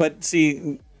 Okay, but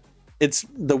see, it's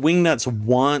the wingnuts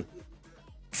want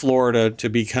Florida to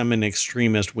become an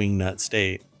extremist wingnut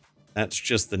state. That's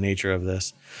just the nature of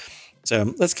this.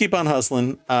 So let's keep on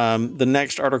hustling. The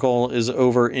next article is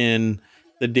over in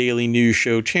the Daily News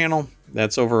Show channel.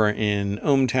 That's over in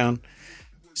ohmTown.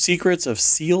 Secrets of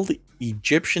sealed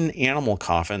Egyptian animal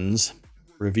coffins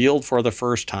revealed for the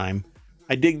first time.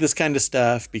 I dig this kind of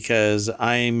stuff because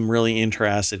I'm really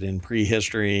interested in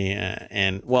prehistory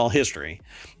and history.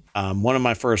 One of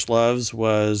my first loves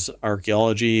was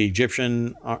archaeology,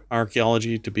 Egyptian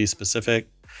archaeology to be specific.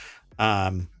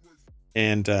 We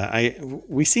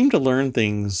seem to learn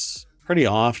things pretty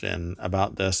often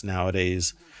about this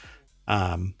nowadays.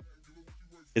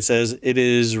 It says it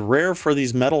is rare for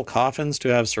these metal coffins to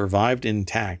have survived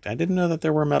intact. I didn't know that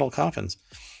there were metal coffins.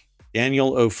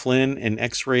 Daniel O'Flynn, an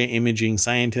X-ray imaging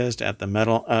scientist at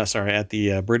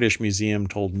the British Museum,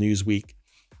 told Newsweek.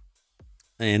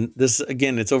 And this,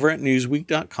 again, it's over at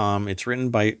newsweek.com. It's written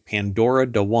by Pandora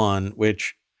Dewan,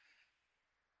 which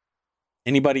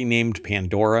anybody named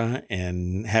Pandora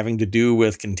and having to do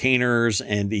with containers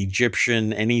and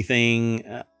Egyptian anything,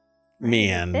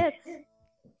 man.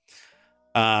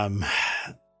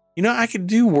 You know, I could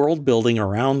do world building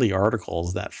around the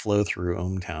articles that flow through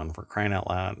ohmTown, for crying out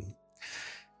loud.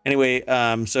 Anyway,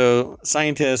 so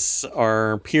scientists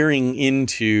are peering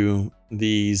into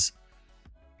these.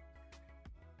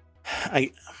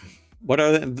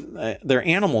 They're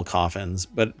animal coffins,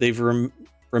 but they've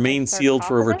remained sealed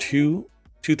for over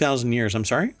 2,000 years. I'm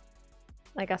sorry?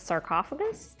 Like a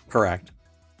sarcophagus? Correct.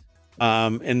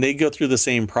 And they go through the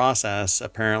same process,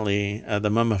 apparently, the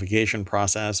mummification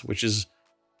process, which is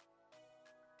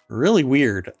really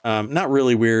weird. Not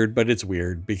really weird, but it's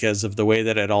weird because of the way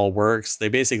that it all works. They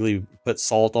basically put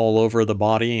salt all over the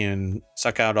body and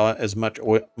suck out as much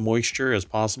moisture as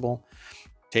possible.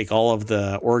 Take all of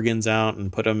the organs out and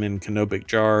put them in canopic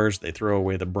jars. They throw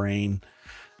away the brain.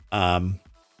 And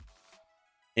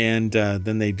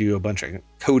then they do a bunch of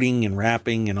coating and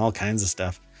wrapping and all kinds of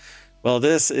stuff. Well,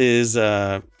 this is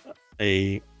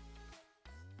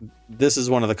this is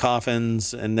one of the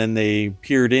coffins, and then they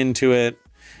peered into it.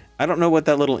 I don't know what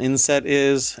that little inset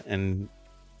is, and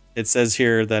it says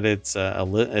here that it's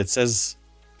it says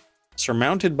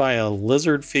surmounted by a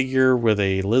lizard figure with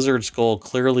a lizard skull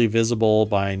clearly visible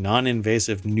by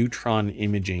non-invasive neutron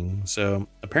imaging. So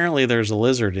apparently there's a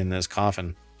lizard in this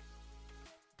coffin.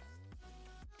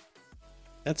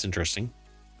 That's interesting.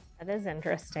 That is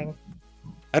interesting.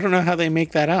 I don't know how they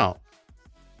make that out.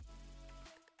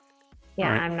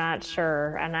 Yeah, Right. I'm not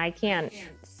sure. And I can't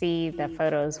see the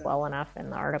photos well enough in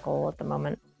the article at the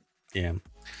moment. Yeah.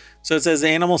 So it says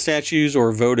animal statues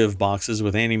or votive boxes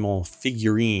with animal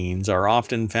figurines are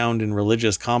often found in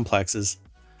religious complexes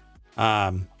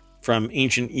from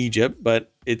ancient Egypt,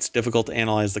 but it's difficult to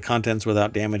analyze the contents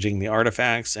without damaging the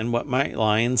artifacts and what might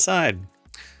lie inside.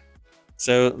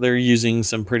 So they're using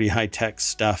some pretty high-tech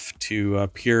stuff to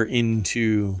peer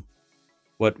into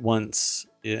what once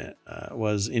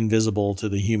was invisible to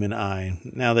the human eye.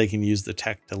 Now they can use the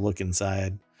tech to look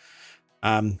inside.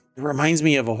 It reminds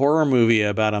me of a horror movie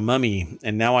about a mummy,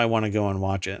 and now I want to go and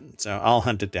watch it. So I'll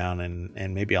hunt it down,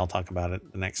 and maybe I'll talk about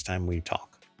it the next time we talk.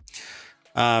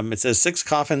 It says 6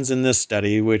 coffins in this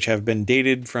study, which have been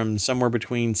dated from somewhere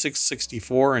between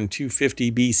 664 and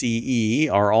 250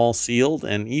 BCE, are all sealed,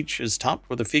 and each is topped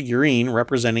with a figurine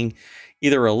representing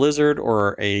either a lizard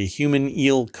or a human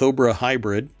eel cobra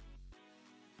hybrid,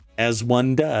 as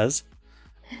one does.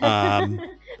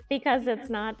 Because it's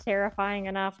not terrifying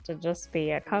enough to just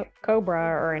be a cobra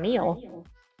or an eel.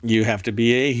 You have to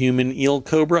be a human eel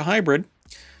cobra hybrid.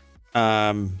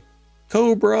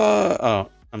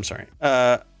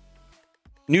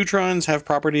 Neutrons have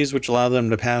properties which allow them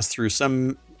to pass through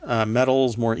some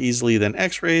metals more easily than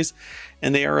X-rays,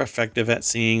 and they are effective at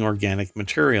seeing organic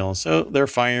material. So they're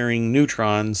firing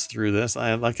neutrons through this,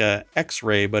 like a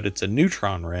X-ray, but it's a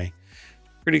neutron ray.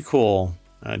 Pretty cool.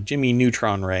 Jimmy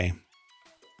Neutron Ray.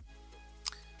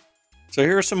 So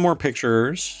here are some more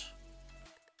pictures.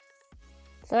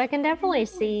 So I can definitely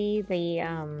see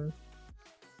the,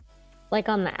 like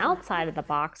on the outside of the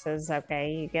boxes,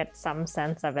 okay, you get some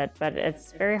sense of it, but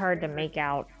it's very hard to make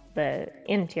out the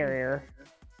interior.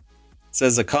 It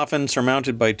says a coffin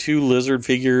surmounted by 2 lizard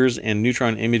figures and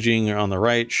neutron imaging on the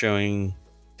right, showing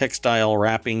textile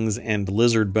wrappings and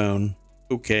lizard bone.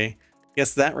 Okay.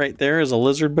 Guess that right there is a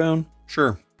lizard bone?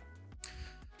 Sure.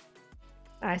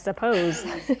 I suppose.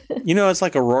 You know, it's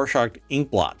like a Rorschach ink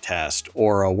blot test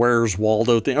or a Where's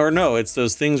Waldo thing. Or no, it's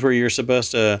those things where you're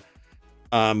supposed to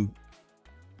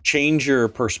change your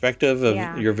perspective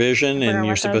of your vision, and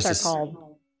you're supposed to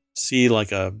see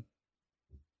like a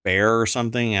bear or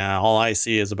something. All I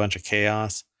see is a bunch of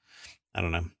chaos. I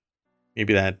don't know.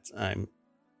 Maybe that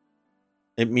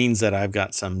it means that I've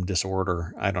got some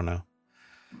disorder. I don't know.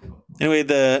 Anyway,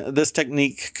 this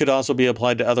technique could also be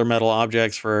applied to other metal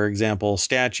objects, for example,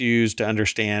 statues, to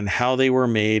understand how they were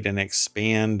made and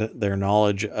expand their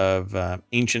knowledge of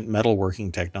ancient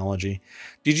metalworking technology.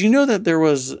 Did you know that there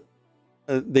was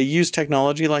they used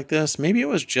technology like this? Maybe it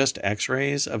was just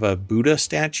X-rays of a Buddha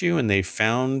statue, and they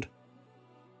found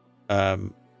a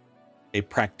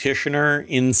practitioner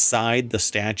inside the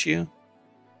statue.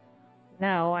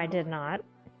 No, I did not.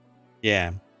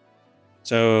 Yeah.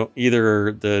 So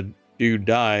either the dude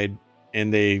died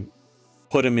and they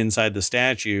put him inside the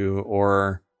statue,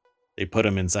 or they put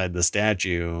him inside the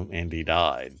statue and he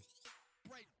died.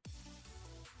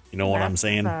 You know what I'm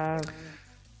saying?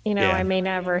 You know, yeah. I may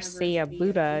never see a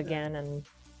Buddha again and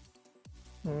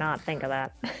not think of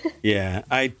that. Yeah,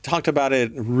 I talked about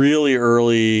it really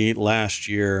early last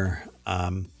year.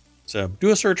 So do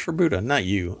a search for Buddha, not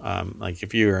you. Like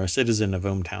if you're a citizen of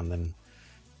ohmTown, then,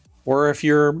 or if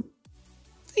you're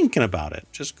thinking about it,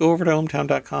 just go over to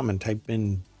ohmTown.com and type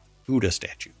in Buddha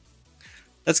statue.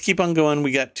 Let's keep on going.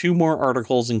 We got 2 more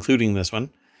articles, including this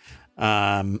one.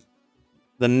 The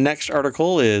next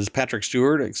article is Patrick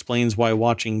Stewart explains why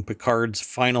watching Picard's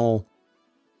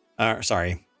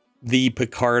the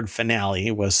Picard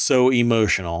finale was so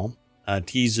emotional.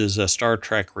 Teases a Star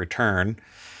Trek return.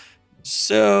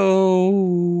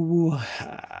 So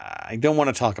I don't want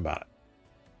to talk about it.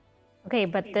 Okay,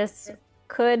 but this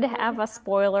could have a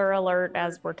spoiler alert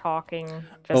as we're talking,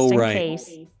 just in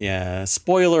case. Yeah,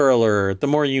 spoiler alert. The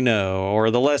more you know,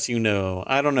 or the less you know.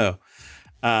 I don't know.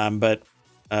 But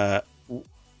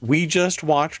we just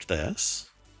watched this,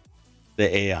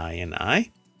 the AI and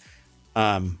I,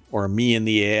 or me and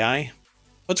the AI.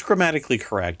 What's grammatically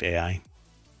correct, AI?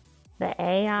 The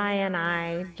AI and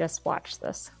I just watched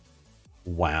this.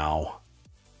 Wow.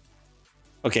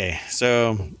 Okay,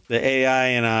 so the AI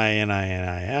and I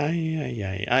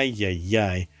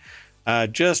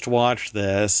just watched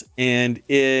this, and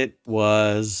it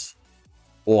was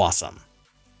awesome.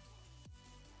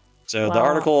 So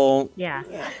Well, the yeah.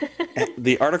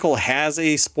 article has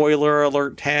a spoiler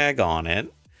alert tag on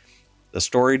it. The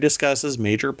story discusses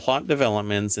major plot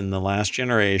developments in The Last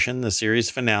Generation, the series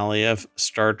finale of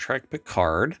Star Trek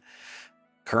Picard,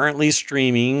 currently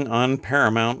streaming on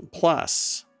Paramount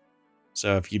Plus.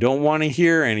 So if you don't want to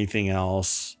hear anything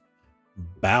else,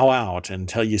 bow out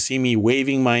until you see me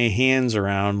waving my hands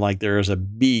around like there's a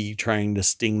bee trying to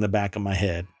sting the back of my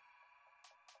head.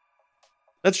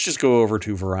 Let's just go over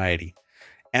to Variety.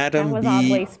 Adam That was B.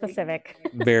 oddly specific.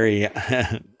 Very,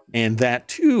 and that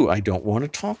too, I don't want to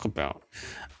talk about.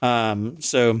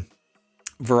 So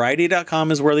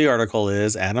Variety.com is where the article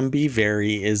is. Adam B.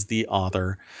 Very is the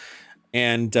author.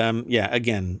 And yeah,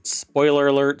 again, spoiler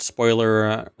alert,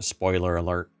 spoiler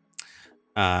alert.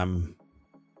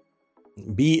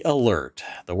 Be alert.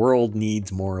 The world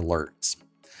needs more alerts.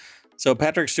 So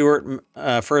Patrick Stewart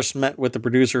first met with the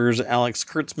producers Alex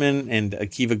Kurtzman and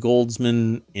Akiva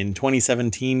Goldsman in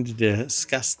 2017 to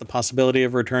discuss the possibility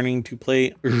of returning to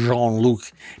play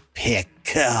Jean-Luc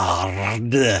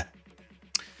Picard,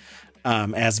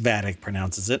 as Vatic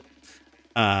pronounces it.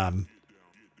 I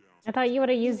thought you would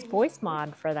have used voice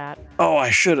mod for that. Oh,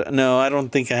 I should. No, I don't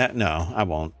think no, I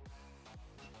won't.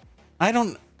 I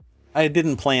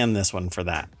didn't plan this one for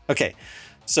that. Okay.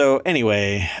 So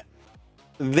anyway,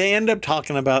 they end up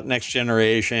talking about Next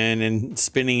Generation and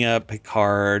spinning up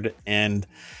Picard. And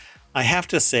I have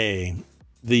to say,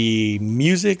 the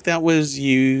music that was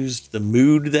used, the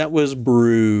mood that was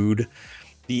brewed,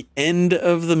 the end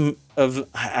of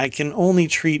I can only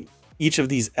treat each of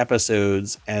these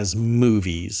episodes as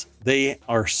movies. They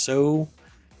are so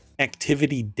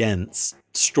activity dense,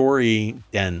 story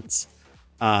dense.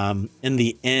 In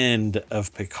the end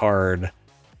of Picard,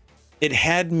 it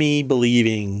had me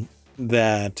believing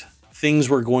that things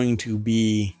were going to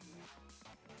be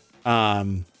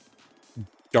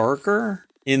darker,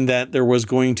 in that there was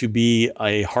going to be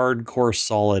a hardcore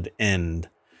solid end.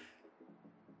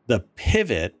 The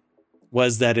pivot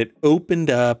was that it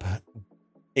opened up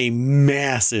a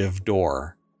massive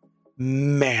door.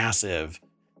 Massive.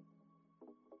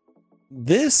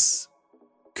 This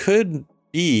could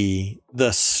be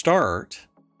the start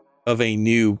of a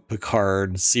new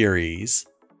Picard series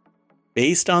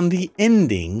based on the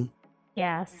ending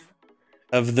Yes.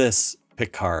 of this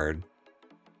Picard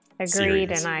Agreed,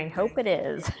 series. and I hope it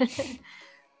is.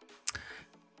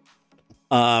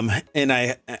 And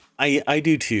I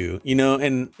do too, you know,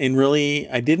 and really,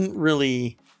 I didn't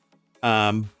really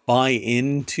buy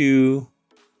into,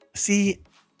 see,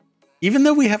 even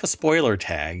though we have a spoiler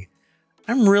tag,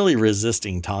 I'm really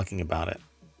resisting talking about it,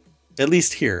 at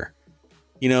least here.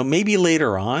 You know, maybe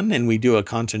later on and we do a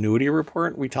continuity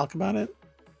report, we talk about it.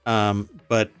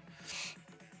 But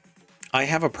I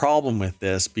have a problem with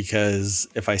this because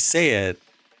if I say it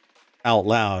out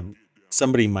loud,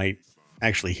 somebody might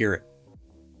actually hear it.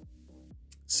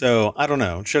 So I don't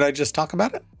know. Should I just talk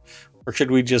about it? Or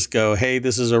should we just go, hey,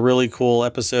 this is a really cool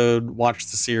episode. Watch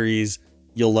the series.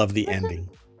 You'll love the ending.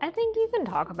 I think you can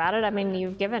talk about it. I mean,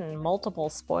 you've given multiple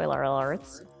spoiler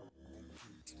alerts.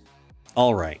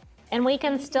 All right. And we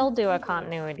can still do a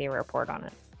continuity report on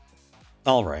it.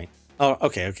 All right. Oh,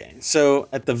 okay. So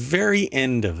at the very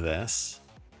end of this,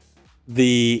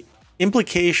 the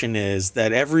implication is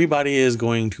that everybody is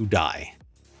going to die.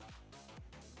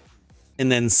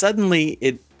 And then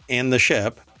suddenly the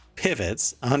ship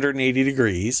pivots 180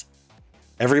 degrees.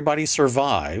 Everybody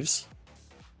survives.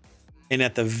 And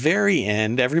at the very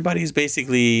end, everybody's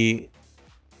basically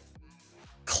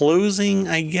closing,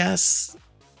 I guess,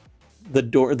 the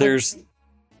door. There's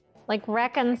like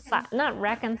not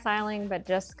reconciling, but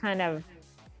just kind of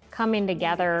coming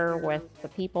together with the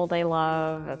people they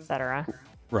love, etc.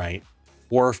 Right.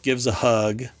 Worf gives a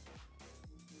hug.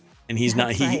 And he's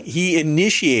not, right. he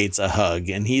initiates a hug,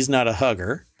 and he's not a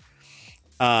hugger.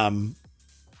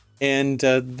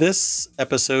 This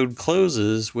episode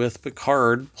closes with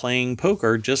Picard playing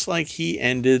poker, just like he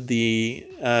ended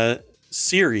the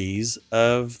series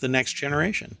of The Next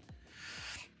Generation.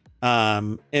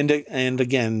 And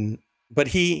again, but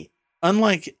he,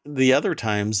 unlike the other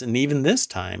times, and even this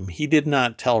time, he did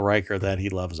not tell Riker that he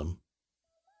loves him.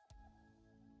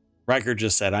 Riker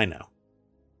just said, I know.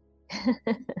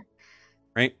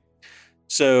 Right?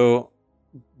 So,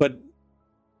 but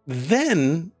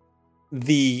then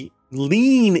the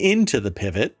lean into the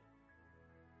pivot,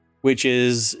 which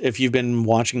is, if you've been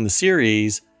watching the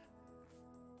series,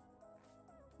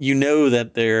 you know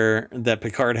that that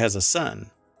Picard has a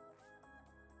son.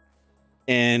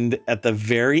 And at the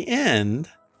very end,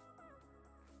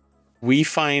 we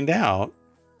find out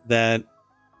that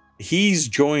he's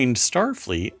joined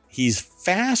Starfleet. He's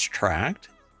fast tracked.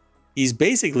 He's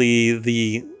basically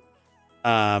the,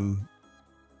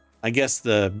 I guess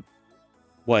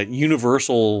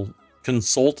universal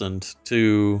consultant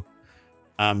to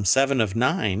 7 of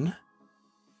 9.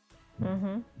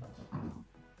 Mm-hmm.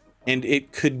 And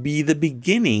it could be the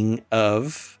beginning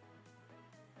of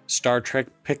Star Trek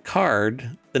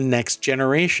Picard, The Next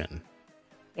Generation.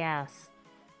 Yes.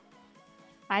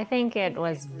 I think it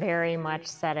was very much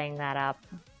setting that up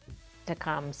to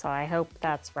come, so I hope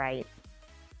that's right.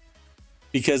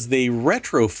 Because they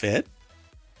retrofit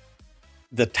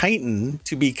the Titan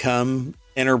to become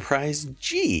Enterprise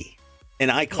G.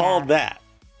 And I called that.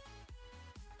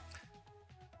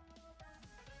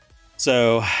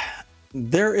 So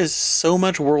there is so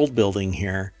much world building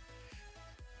here.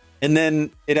 And then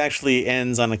it actually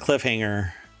ends on a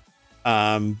cliffhanger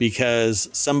because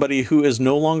somebody who is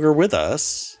no longer with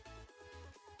us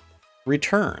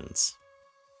returns.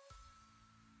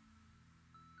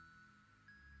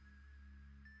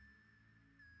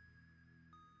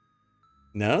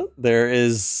 No, there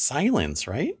is silence,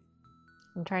 right?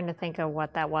 I'm trying to think of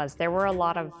what that was. There were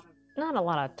not a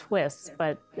lot of twists,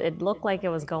 but it looked like it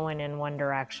was going in one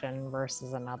direction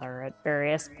versus another at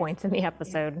various points in the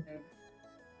episode.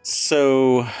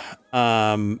 So,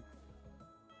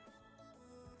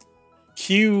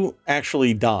 Q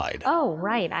actually died. Oh,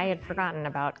 right. I had forgotten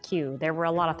about Q. There were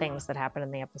a lot of things that happened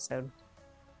in the episode.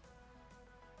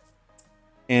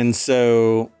 And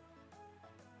so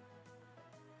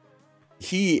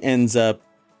he ends up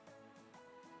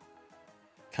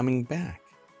coming back.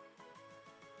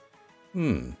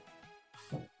 Kind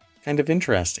of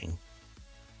interesting.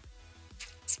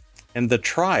 And the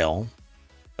trial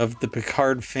of the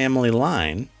Picard family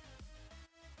line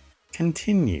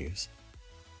continues.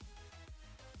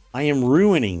 I am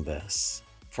ruining this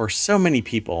for so many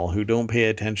people who don't pay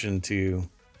attention to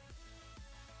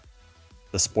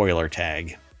the spoiler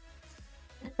tag.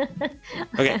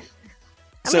 Okay.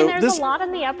 I mean, there's a lot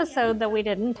in the episode that we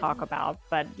didn't talk about,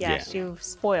 but yes, you've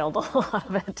spoiled a lot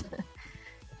of it.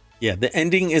 Yeah, the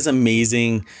ending is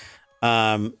amazing.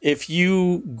 If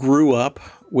you grew up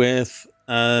with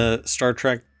Star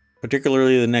Trek,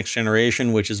 particularly The Next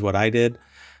Generation, which is what I did,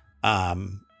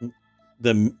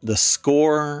 the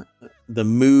score, the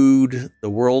mood, the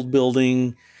world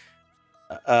building,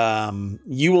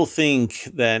 you will think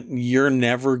that you're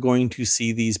never going to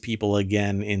see these people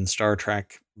again in Star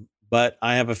Trek, but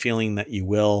I have a feeling that you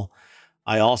will.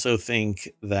 I also think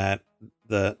that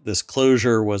this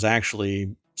closure was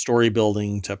actually story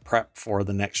building to prep for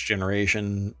The Next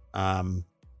Generation,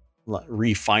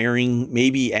 refiring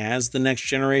maybe as The Next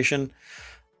Generation.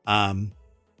 I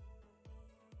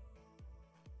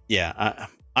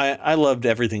loved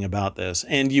everything about this,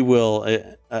 and you will,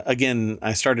 again,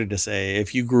 I started to say,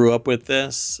 if you grew up with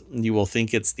this, you will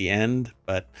think it's the end,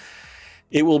 but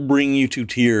it will bring you to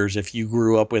tears if you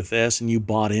grew up with this and you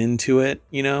bought into it,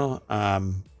 you know?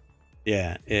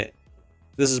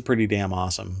 This is pretty damn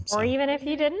awesome. Or even if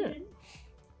you didn't.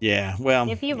 Yeah, well,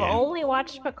 if you've only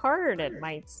watched Picard, it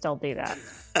might still do that.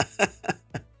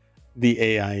 The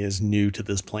AI is new to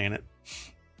this planet.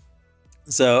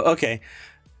 So, okay.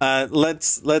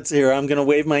 Let's hear. I'm gonna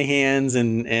wave my hands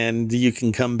and you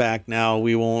can come back now.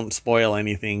 We won't spoil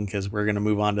anything because we're gonna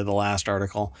move on to the last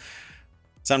article.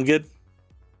 Sound good?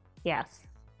 Yes.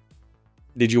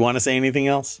 Did you want to say anything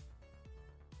else?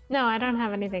 No, I don't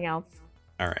have anything else.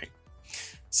 All right.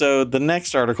 So the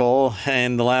next article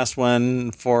and the last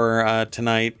one for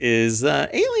tonight is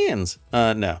aliens.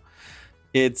 No.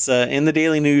 It's in the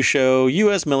Daily News show,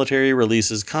 U.S. military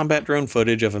releases combat drone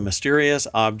footage of a mysterious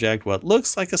object, what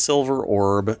looks like a silver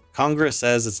orb. Congress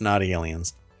says it's not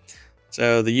aliens.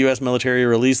 So the U.S. military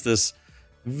released this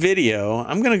video.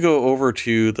 I'm going to go over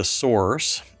to the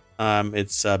source.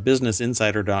 It's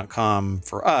businessinsider.com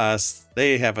for us.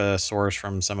 They have a source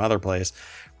from some other place.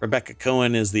 Rebecca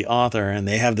Cohen is the author, and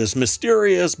they have this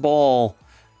mysterious ball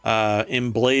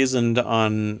emblazoned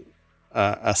on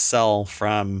a cell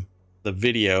from the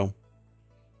video.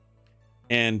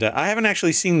 And I haven't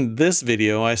actually seen this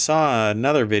video. I saw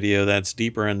another video that's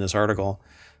deeper in this article.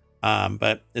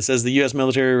 But it says the U.S.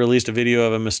 military released a video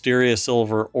of a mysterious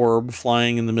silver orb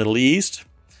flying in the Middle East.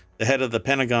 The head of the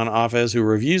Pentagon office who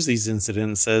reviews these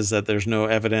incidents says that there's no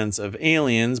evidence of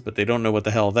aliens, but they don't know what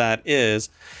the hell that is.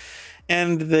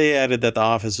 And they added that the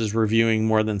office is reviewing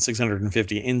more than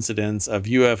 650 incidents of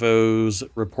UFOs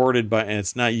reported by, and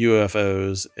it's not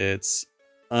UFOs, it's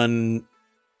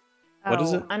what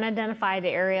is it? Unidentified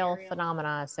aerial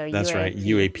phenomena. So that's UAP. Right,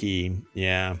 UAP.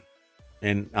 Yeah.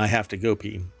 And I have to go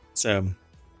pee. So,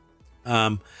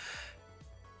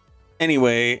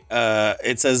 Anyway,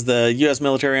 it says the U.S.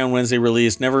 military on Wednesday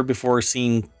released never before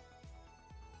seen,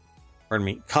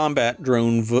 combat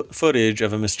drone footage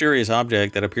of a mysterious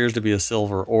object that appears to be a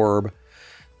silver orb.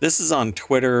 This is on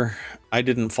Twitter. I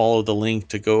didn't follow the link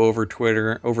to go over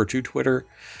to Twitter.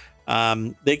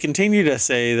 They continue to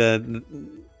say that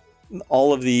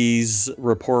all of these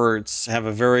reports have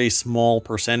a very small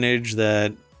percentage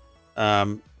that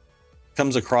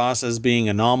comes across as being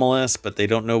anomalous, but they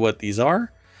don't know what these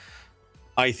are.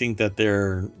 I think that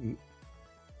there's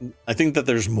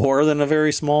more than a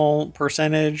very small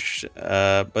percentage,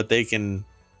 but they can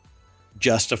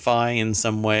justify in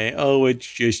some way. Oh, it's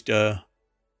just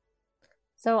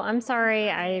So I'm sorry,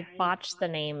 I botched the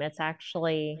name. It's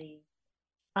actually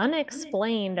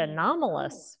unexplained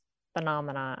anomalous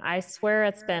phenomena. I swear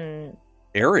it's been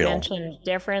aerial. mentioned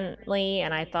differently,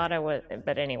 and I thought it was,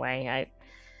 but anyway, I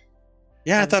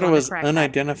just thought it wanted to was correct that.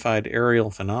 unidentified aerial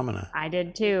phenomena. I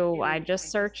did too. I just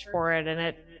searched for it and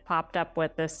it popped up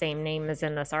with the same name as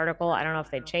in this article. I don't know if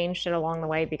they changed it along the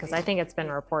way because I think it's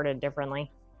been reported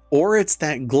differently. Or it's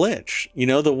that glitch,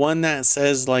 the one that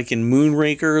says like in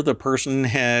Moonraker, the person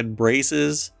had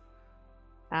braces.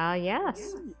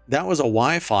 Yes. That was a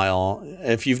Y-file.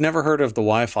 If you've never heard of the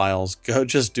Y-files, go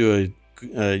just do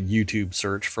a YouTube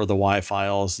search for the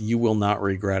Y-files. You will not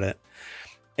regret it.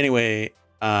 Anyway,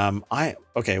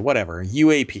 whatever.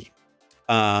 UAP.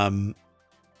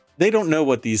 They don't know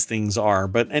what these things are,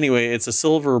 but anyway, it's a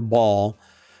silver ball,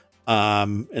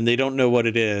 and they don't know what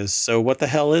it is. So what the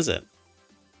hell is it?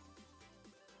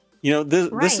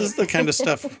 This is the kind of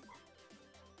stuff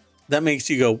that makes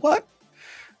you go, what?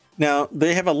 Now,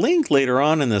 they have a link later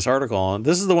on in this article.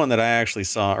 This is the one that I actually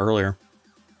saw earlier.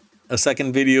 A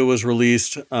second video was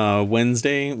released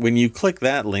Wednesday. When you click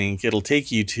that link, it'll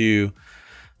take you to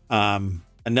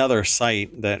another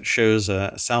site that shows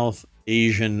a South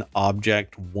Asian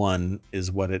Object 1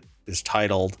 is what it is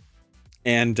titled.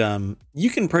 And you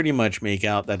can pretty much make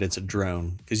out that it's a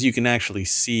drone because you can actually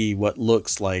see what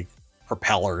looks like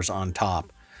propellers on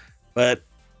top. But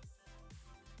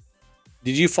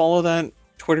did you follow that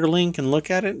Twitter link and look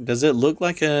at it? Does it look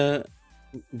like a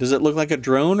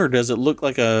drone, or does it look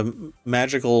like a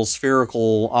magical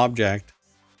spherical object?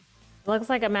 It looks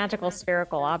like a magical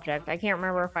spherical object. I can't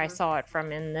remember if I saw it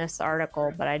from in this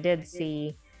article, but I did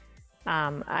see,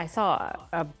 I saw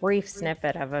a brief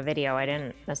snippet of a video. I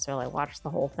didn't necessarily watch the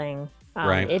whole thing.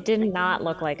 Right. It did not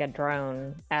look like a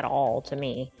drone at all to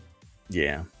me.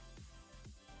 Yeah.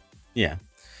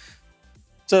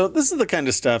 So this is the kind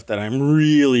of stuff that I'm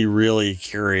really, really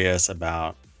curious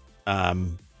about,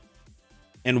 and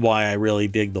why I really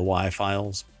dig the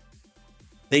Y-files.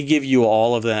 They give you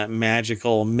all of that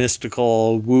magical,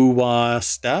 mystical, woo-wah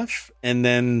stuff, and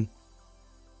then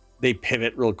they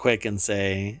pivot real quick and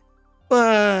say,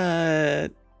 but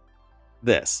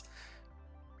this.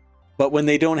 But when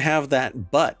they don't have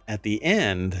that but at the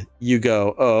end, you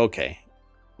go, oh, okay.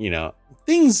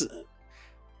 Things,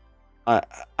 I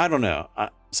don't know.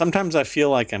 Sometimes I feel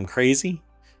like I'm crazy.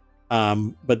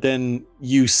 But then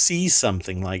you see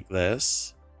something like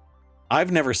this.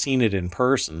 I've never seen it in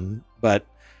person, but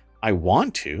I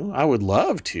want to. I would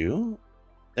love to.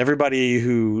 Everybody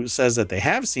who says that they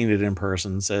have seen it in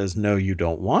person says, no, you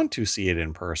don't want to see it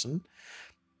in person.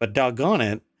 But doggone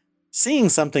it, seeing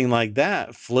something like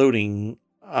that floating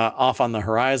off on the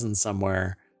horizon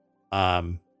somewhere,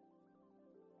 you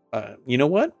know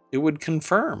what? It would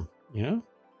confirm,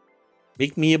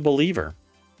 make me a believer.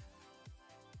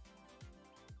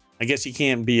 I guess you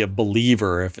can't be a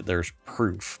believer if there's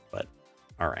proof, but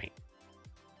all right.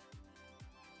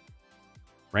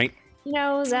 Right?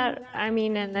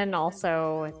 And then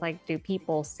also it's like, do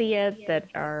people see it that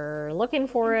are looking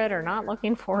for it or not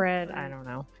looking for it? I don't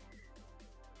know.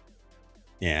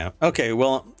 Yeah. Okay.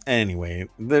 Well, anyway,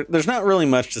 there's not really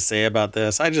much to say about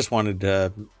this. I just wanted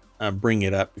to bring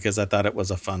it up because I thought it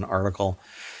was a fun article.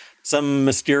 Some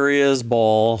mysterious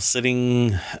ball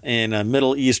sitting in a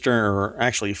Middle Eastern, or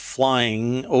actually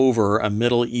flying over a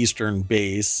Middle Eastern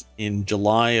base in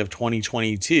July of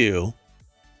 2022,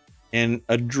 and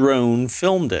a drone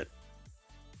filmed it.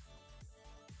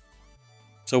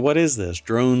 So what is this?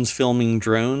 Drones filming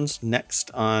drones next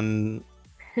on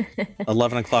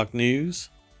 11 o'clock news?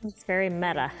 It's very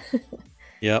meta.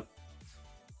 Yep.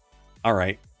 All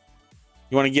right.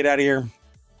 You want to get out of here?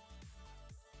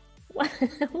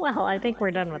 Well, I think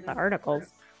we're done with the articles.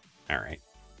 All right.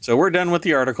 So we're done with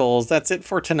the articles. That's it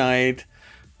for tonight.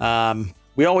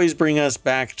 We always bring us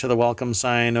back to the welcome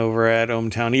sign over at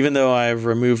ohmTown. Even though I've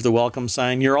removed the welcome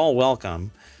sign, you're all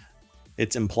welcome.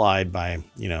 It's implied by,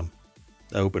 the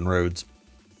open roads.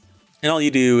 And all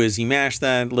you do is you mash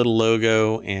that little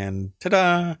logo and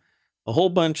ta-da, a whole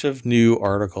bunch of new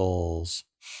articles.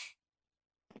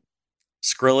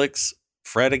 Skrillex,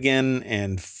 Fredigan,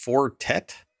 and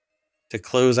Fortet to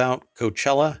close out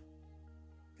Coachella.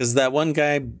 Because that one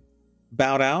guy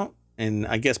bowed out, and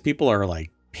I guess people are like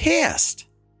pissed.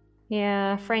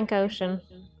 Yeah, Frank Ocean.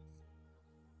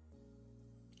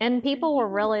 And people were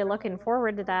really looking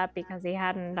forward to that because he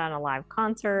hadn't done a live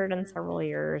concert in several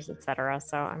years, etc.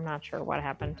 So I'm not sure what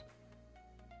happened.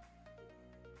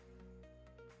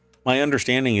 My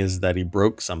understanding is that he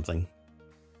broke something.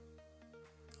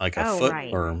 Like a foot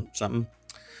right. or something.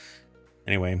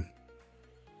 Anyway.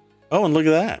 Oh, and look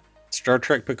at that. Star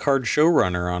Trek Picard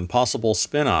showrunner on possible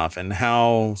spinoff and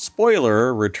how,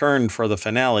 spoiler, returned for the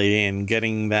finale and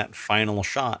getting that final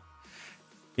shot.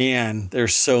 Man,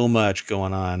 there's so much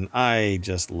going on. I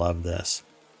just love this.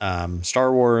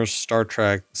 Star Wars, Star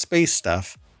Trek, space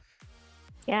stuff.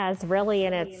 Yeah, it's really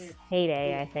in its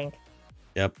heyday, I think.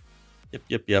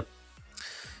 Yep.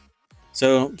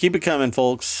 So keep it coming,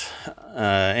 folks.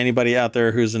 Anybody out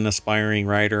there who's an aspiring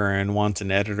writer and wants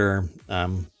an editor,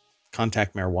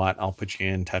 contact Mayor Watt. I'll put you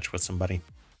in touch with somebody.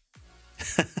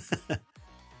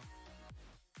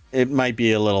 It might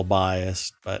be a little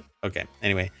biased, but okay.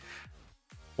 Anyway,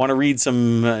 want to read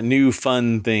some new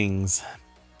fun things,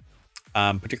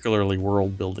 particularly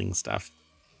world building stuff.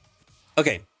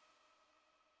 Okay.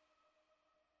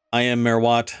 I am Mayor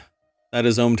Watt. That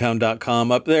is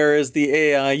ohmtown.com. Up there is the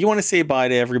AI. You want to say bye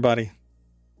to everybody?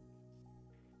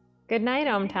 Good night,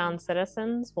 ohmTown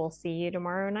citizens. We'll see you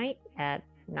tomorrow night at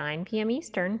 9 p.m.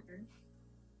 Eastern.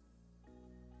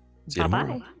 See you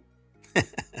tomorrow. Bye-bye.